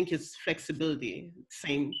 I think it's flexibility.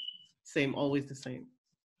 Same, always the same.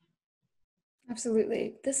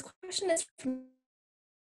 Absolutely. This question is from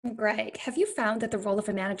Greg. Have you found that the role of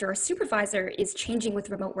a manager or supervisor is changing with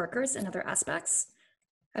remote workers and other aspects?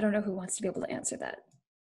 I don't know who wants to be able to answer that.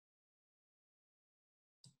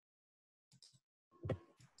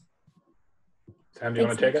 Sam, do you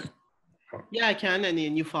want to take it? Yeah, I can, and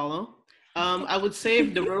then you follow. I would say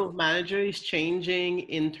if the role of manager is changing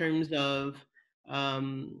in terms of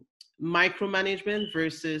micromanagement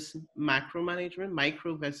versus macro management,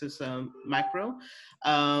 micro versus macro.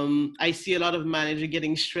 I see a lot of managers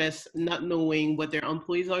getting stressed, not knowing what their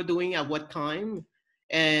employees are doing at what time.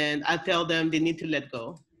 And I tell them they need to let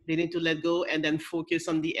go. They need to let go and then focus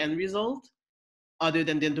on the end result other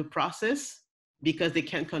than the process, because they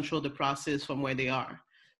can't control the process from where they are.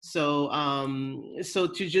 So, so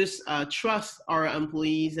to just trust our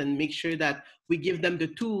employees and make sure that we give them the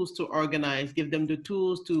tools to organize, give them the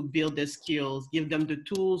tools to build their skills, give them the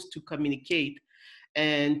tools to communicate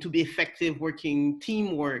and to be effective working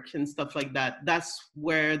teamwork and stuff like that. That's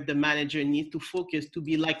where the manager needs to focus, to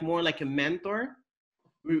be more like a mentor,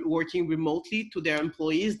 working remotely to their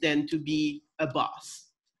employees, than to be a boss.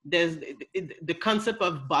 The concept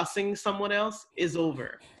of bossing someone else is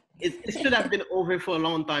over. It should have been over for a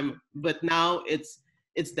long time, but now it's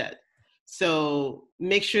dead. So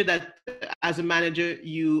make sure that as a manager,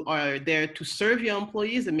 you are there to serve your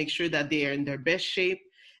employees and make sure that they are in their best shape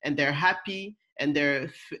and they're happy and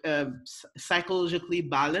they're psychologically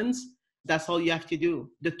balanced. That's all you have to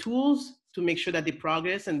do. The tools to make sure that they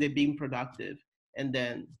progress and they're being productive, and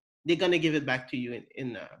then they're gonna give it back to you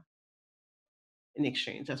in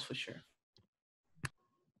exchange. That's for sure.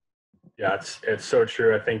 Yeah, it's so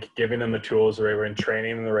true. I think giving them the tools the right way and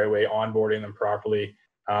training them the right way, onboarding them properly,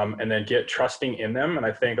 and then trusting in them. And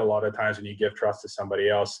I think a lot of times when you give trust to somebody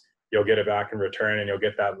else, you'll get it back in return, and you'll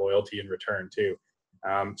get that loyalty in return too.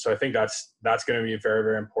 So I think that's going to be very,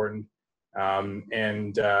 very important.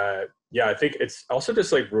 Yeah, I think it's also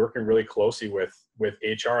just working really closely with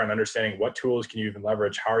HR and understanding what tools can you even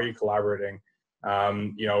leverage. How are you collaborating?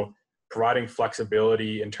 Providing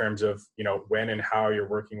flexibility in terms of, when and how you're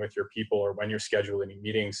working with your people, or when you're scheduling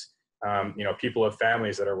meetings. People have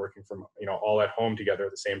families that are working from, all at home together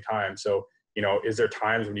at the same time. So, is there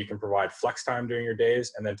times when you can provide flex time during your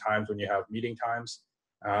days, and then times when you have meeting times?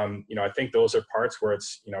 I think those are parts where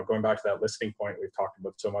it's, going back to that listening point we've talked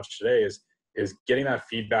about so much today, is getting that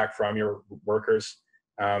feedback from your workers,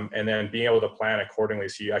 and then being able to plan accordingly.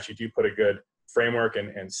 So you actually do put a good framework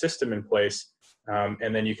and system in place,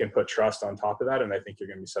 and then you can put trust on top of that. And I think you're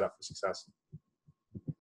going to be set up for success.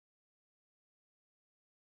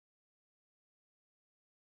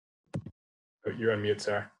 Oh, you're on mute,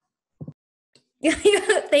 Sarah.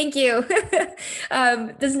 Thank you.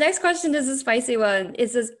 This next question is a spicy one.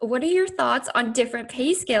 It says, what are your thoughts on different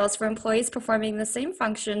pay scales for employees performing the same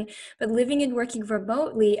function, but living and working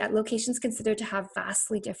remotely at locations considered to have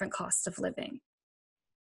vastly different costs of living?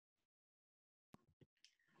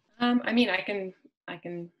 I mean, I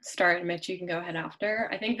can start, and Mitch, you can go ahead after.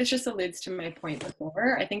 I think this just alludes to my point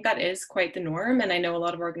before. I think that is quite the norm, and I know a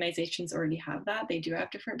lot of organizations already have that. They do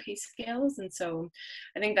have different pay scales, and so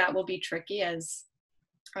I think that will be tricky as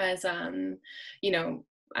you know,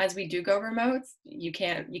 as we do go remote. You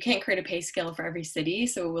can't create a pay scale for every city,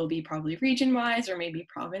 so it will be probably region wise or maybe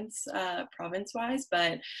province wise.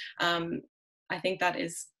 But I think that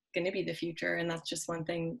is going to be the future, and that's just one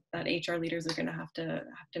thing that HR leaders are going to have to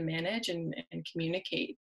manage and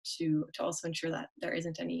communicate to also ensure that there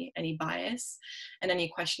isn't any bias and any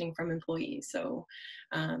questioning from employees. So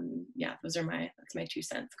yeah, that's my 2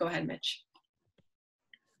 cents. Go ahead, Mitch.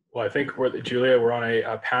 Well, I think Julia, we're on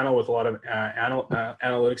a panel with a lot of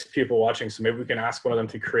analytics people watching, so maybe we can ask one of them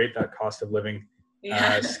to create that cost of living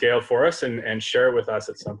scale for us and share it with us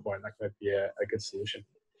at some point. That might be a good solution.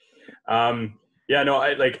 Yeah, no,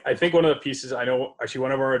 I think one of the pieces, I know actually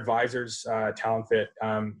one of our advisors, TalentFit,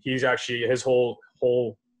 he's actually, his whole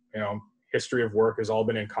history of work has all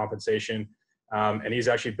been in compensation, and he's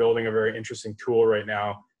actually building a very interesting tool right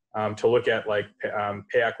now to look at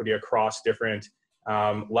pay equity across different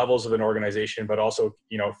levels of an organization, but also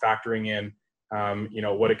factoring in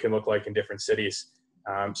what it can look like in different cities.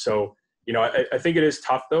 So I think it is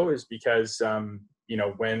tough though, is because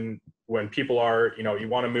when people are you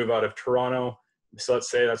want to move out of Toronto. So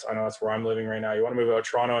let's say I know that's where I'm living right now. You want to move out of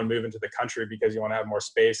Toronto and move into the country because you want to have more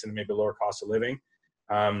space and maybe lower cost of living.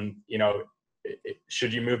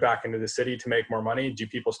 Should you move back into the city to make more money? Do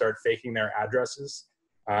people start faking their addresses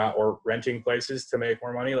or renting places to make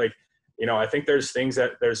more money? I think there's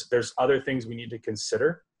other things we need to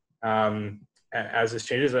consider as this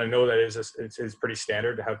changes. And I know that it's pretty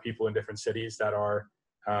standard to have people in different cities that are,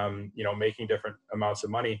 making different amounts of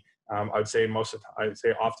money. I would say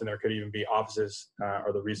often there could even be offices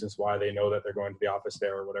or the reasons why they know that they're going to the office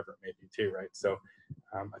there or whatever it may be too, right? So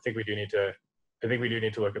I think we do need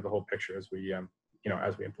to look at the whole picture as we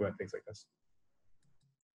implement things like this.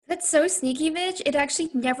 That's so sneaky, Mitch. It actually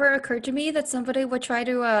never occurred to me that somebody would try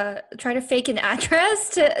to fake an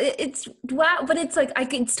address. It's wow, but it's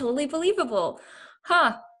it's totally believable,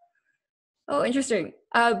 huh? Oh, interesting.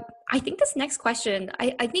 I think this next question,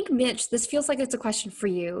 I think, Mitch, this feels like it's a question for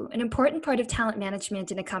you. An important part of talent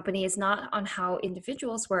management in a company is not on how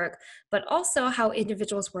individuals work, but also how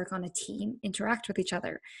individuals work on a team, interact with each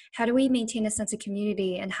other. How do we maintain a sense of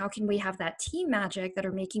community, and how can we have that team magic that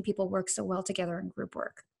are making people work so well together in group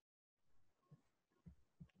work?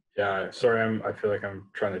 Yeah, sorry, I feel like I'm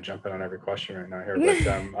trying to jump in on every question right now here,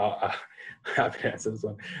 but I'll happy to answer this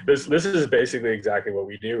one. This is basically exactly what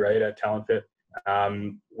we do, right, at TalentFit.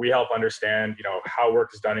 We help understand, how work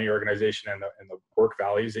is done in your organization and the work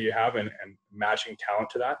values that you have, and matching talent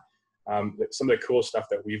to that. Some of the cool stuff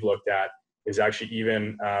that we've looked at is actually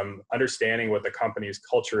even understanding what the company's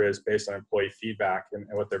culture is based on employee feedback, and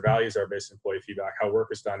what their values are based on employee feedback, how work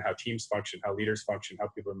is done, how teams function, how leaders function, how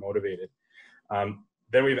people are motivated.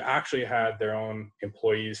 Then we've actually had their own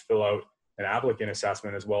employees fill out an applicant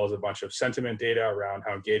assessment, as well as a bunch of sentiment data around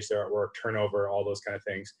how engaged they are at work, turnover, all those kind of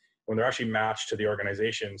things. When they're actually matched to the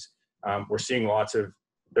organizations, we're seeing lots of,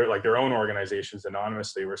 they're like their own organizations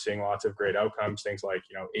anonymously. We're seeing lots of great outcomes, things like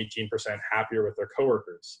 18% happier with their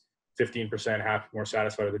coworkers, 15% more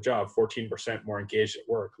satisfied with the job, 14% more engaged at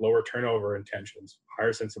work, lower turnover intentions,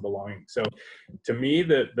 higher sense of belonging. So to me,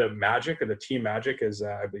 the magic, or the team magic, as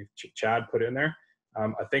I believe Chad put in there,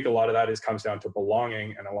 I think a lot of that comes down to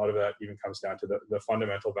belonging, and a lot of that even comes down to the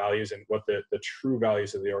fundamental values and what the true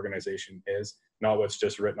values of the organization is, not what's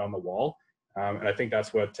just written on the wall. And I think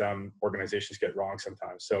that's what organizations get wrong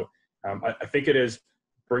sometimes. So I think it is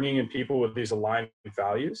bringing in people with these aligned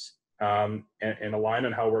values and align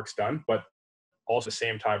on how work's done, but also at the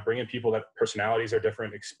same time bringing people that personalities are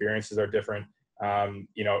different, experiences are different.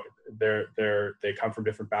 They come from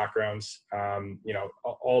different backgrounds,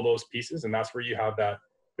 all those pieces. And that's where you have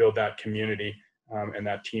build that community and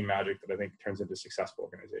that team magic that I think turns into a successful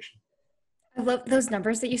organization. I love those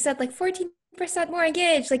numbers that you said, 14% more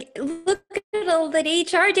engaged. Look at all that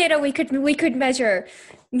HR data we could measure.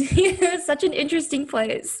 Such an interesting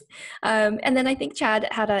place. And then I think Chad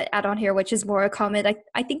had an add on here, which is more a comment.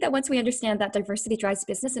 I think that once we understand that diversity drives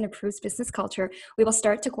business and improves business culture, we will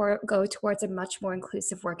start to go towards a much more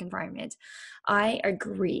inclusive work environment. I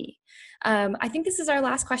agree. I think this is our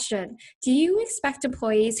last question. Do you expect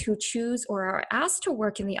employees who choose or are asked to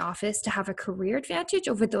work in the office to have a career advantage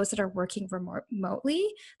over those that are working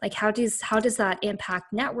remotely? Like how does that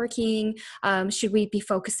impact networking? Should we be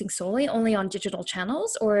focusing solely only on digital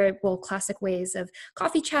channels, or will classic ways of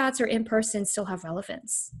coffee chats or in-person still have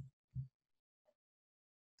relevance?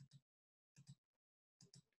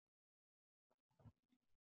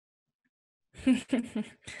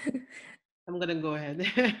 I'm going to go ahead.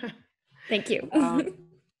 Thank you.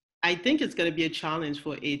 I think it's going to be a challenge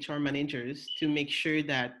for HR managers to make sure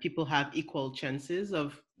that people have equal chances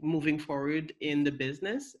of moving forward in the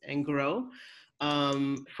business and grow.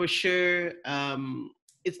 For sure,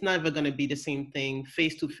 it's never going to be the same thing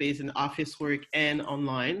face-to-face in office work and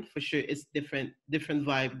online. For sure, it's different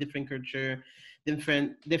vibe, different culture,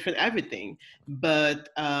 different everything. But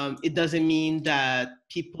it doesn't mean that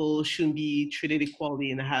people shouldn't be treated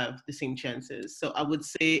equally and have the same chances. So I would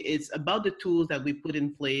say it's about the tools that we put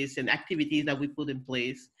in place and activities that we put in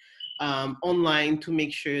place online to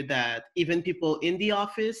make sure that even people in the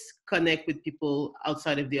office connect with people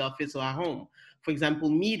outside of the office or at home. For example,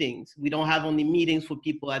 meetings. We don't have only meetings for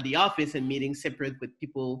people at the office and meetings separate with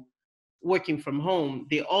people working from home.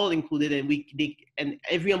 They're all included, and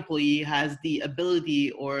every employee has the ability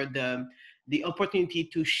or the opportunity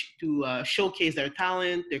to showcase their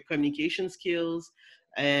talent, their communication skills,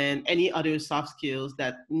 and any other soft skills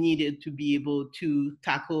that needed to be able to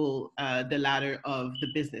tackle the ladder of the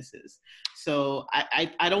businesses. So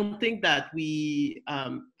I don't think that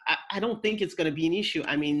I don't think it's going to be an issue.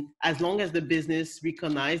 I mean, as long as the business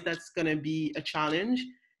recognize that's going to be a challenge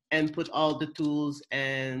and put all the tools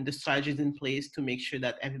and the strategies in place to make sure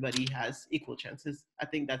that everybody has equal chances. I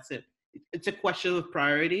think that's it. It's a question of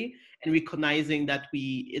priority and recognizing that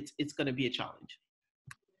it's going to be a challenge.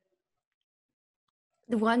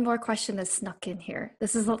 One more question that snuck in here.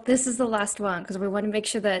 This is the last one because we want to make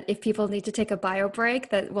sure that if people need to take a bio break,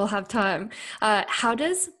 that we'll have time. How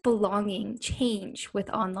does belonging change with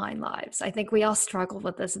online lives? I think we all struggled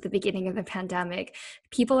with this at the beginning of the pandemic.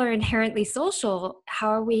 People are inherently social. How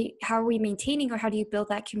are we maintaining, or how do you build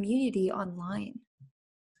that community online?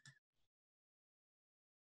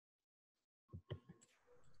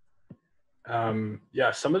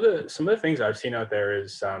 Yeah, some of the things I've seen out there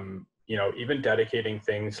is even dedicating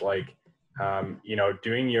things like,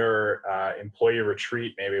 doing your employee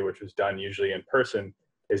retreat, maybe, which was done usually in person,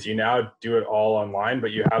 is you now do it all online,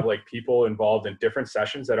 but you have like people involved in different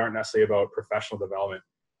sessions that aren't necessarily about professional development.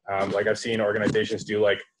 Like I've seen organizations do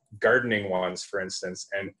like gardening ones, for instance,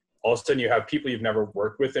 and all of a sudden you have people you've never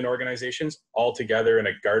worked with in organizations all together in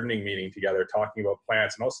a gardening meeting together, talking about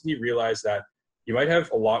plants. And also you realize that you might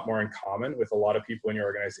have a lot more in common with a lot of people in your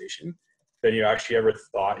organization than you actually ever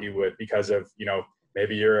thought you would, because of,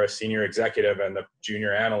 maybe you're a senior executive and the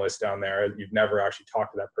junior analyst down there, you've never actually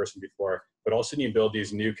talked to that person before, but also you build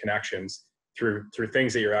these new connections through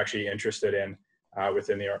things that you're actually interested in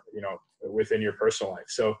within your personal life.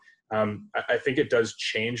 So I think it does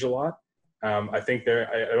change a lot. I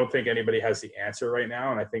don't think anybody has the answer right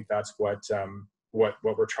now. And I think that's what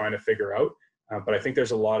we're trying to figure out. But I think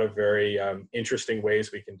there's a lot of very interesting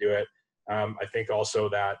ways we can do it. I think also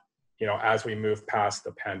that, as we move past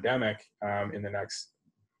the pandemic in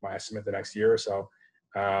my estimate, the next year or so,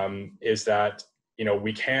 is that,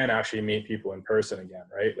 we can actually meet people in person again,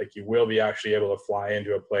 right? Like you will be actually able to fly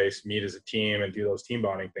into a place, meet as a team and do those team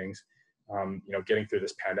bonding things. Getting through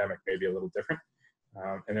this pandemic may be a little different.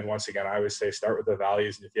 And then once again, I would say start with the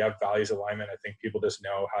values. And if you have values alignment, I think people just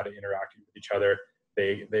know how to interact with each other.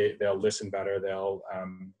 They'll listen better. They'll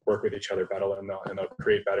work with each other better, and they'll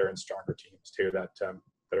create better and stronger teams too that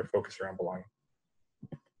are focused around belonging.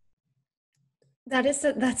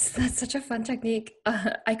 That's such a fun technique.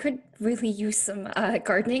 I could really use some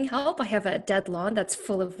gardening help. I have a dead lawn that's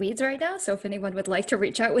full of weeds right now. So if anyone would like to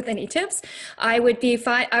reach out with any tips, I would be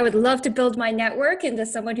fine. I would love to build my network into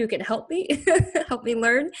someone who can help me, help me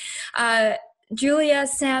learn. Julia,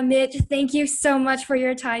 Sam, Mitch, thank you so much for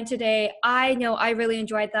your time today. I know I really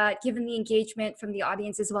enjoyed that. Given the engagement from the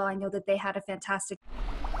audience as well, I know that they had a fantastic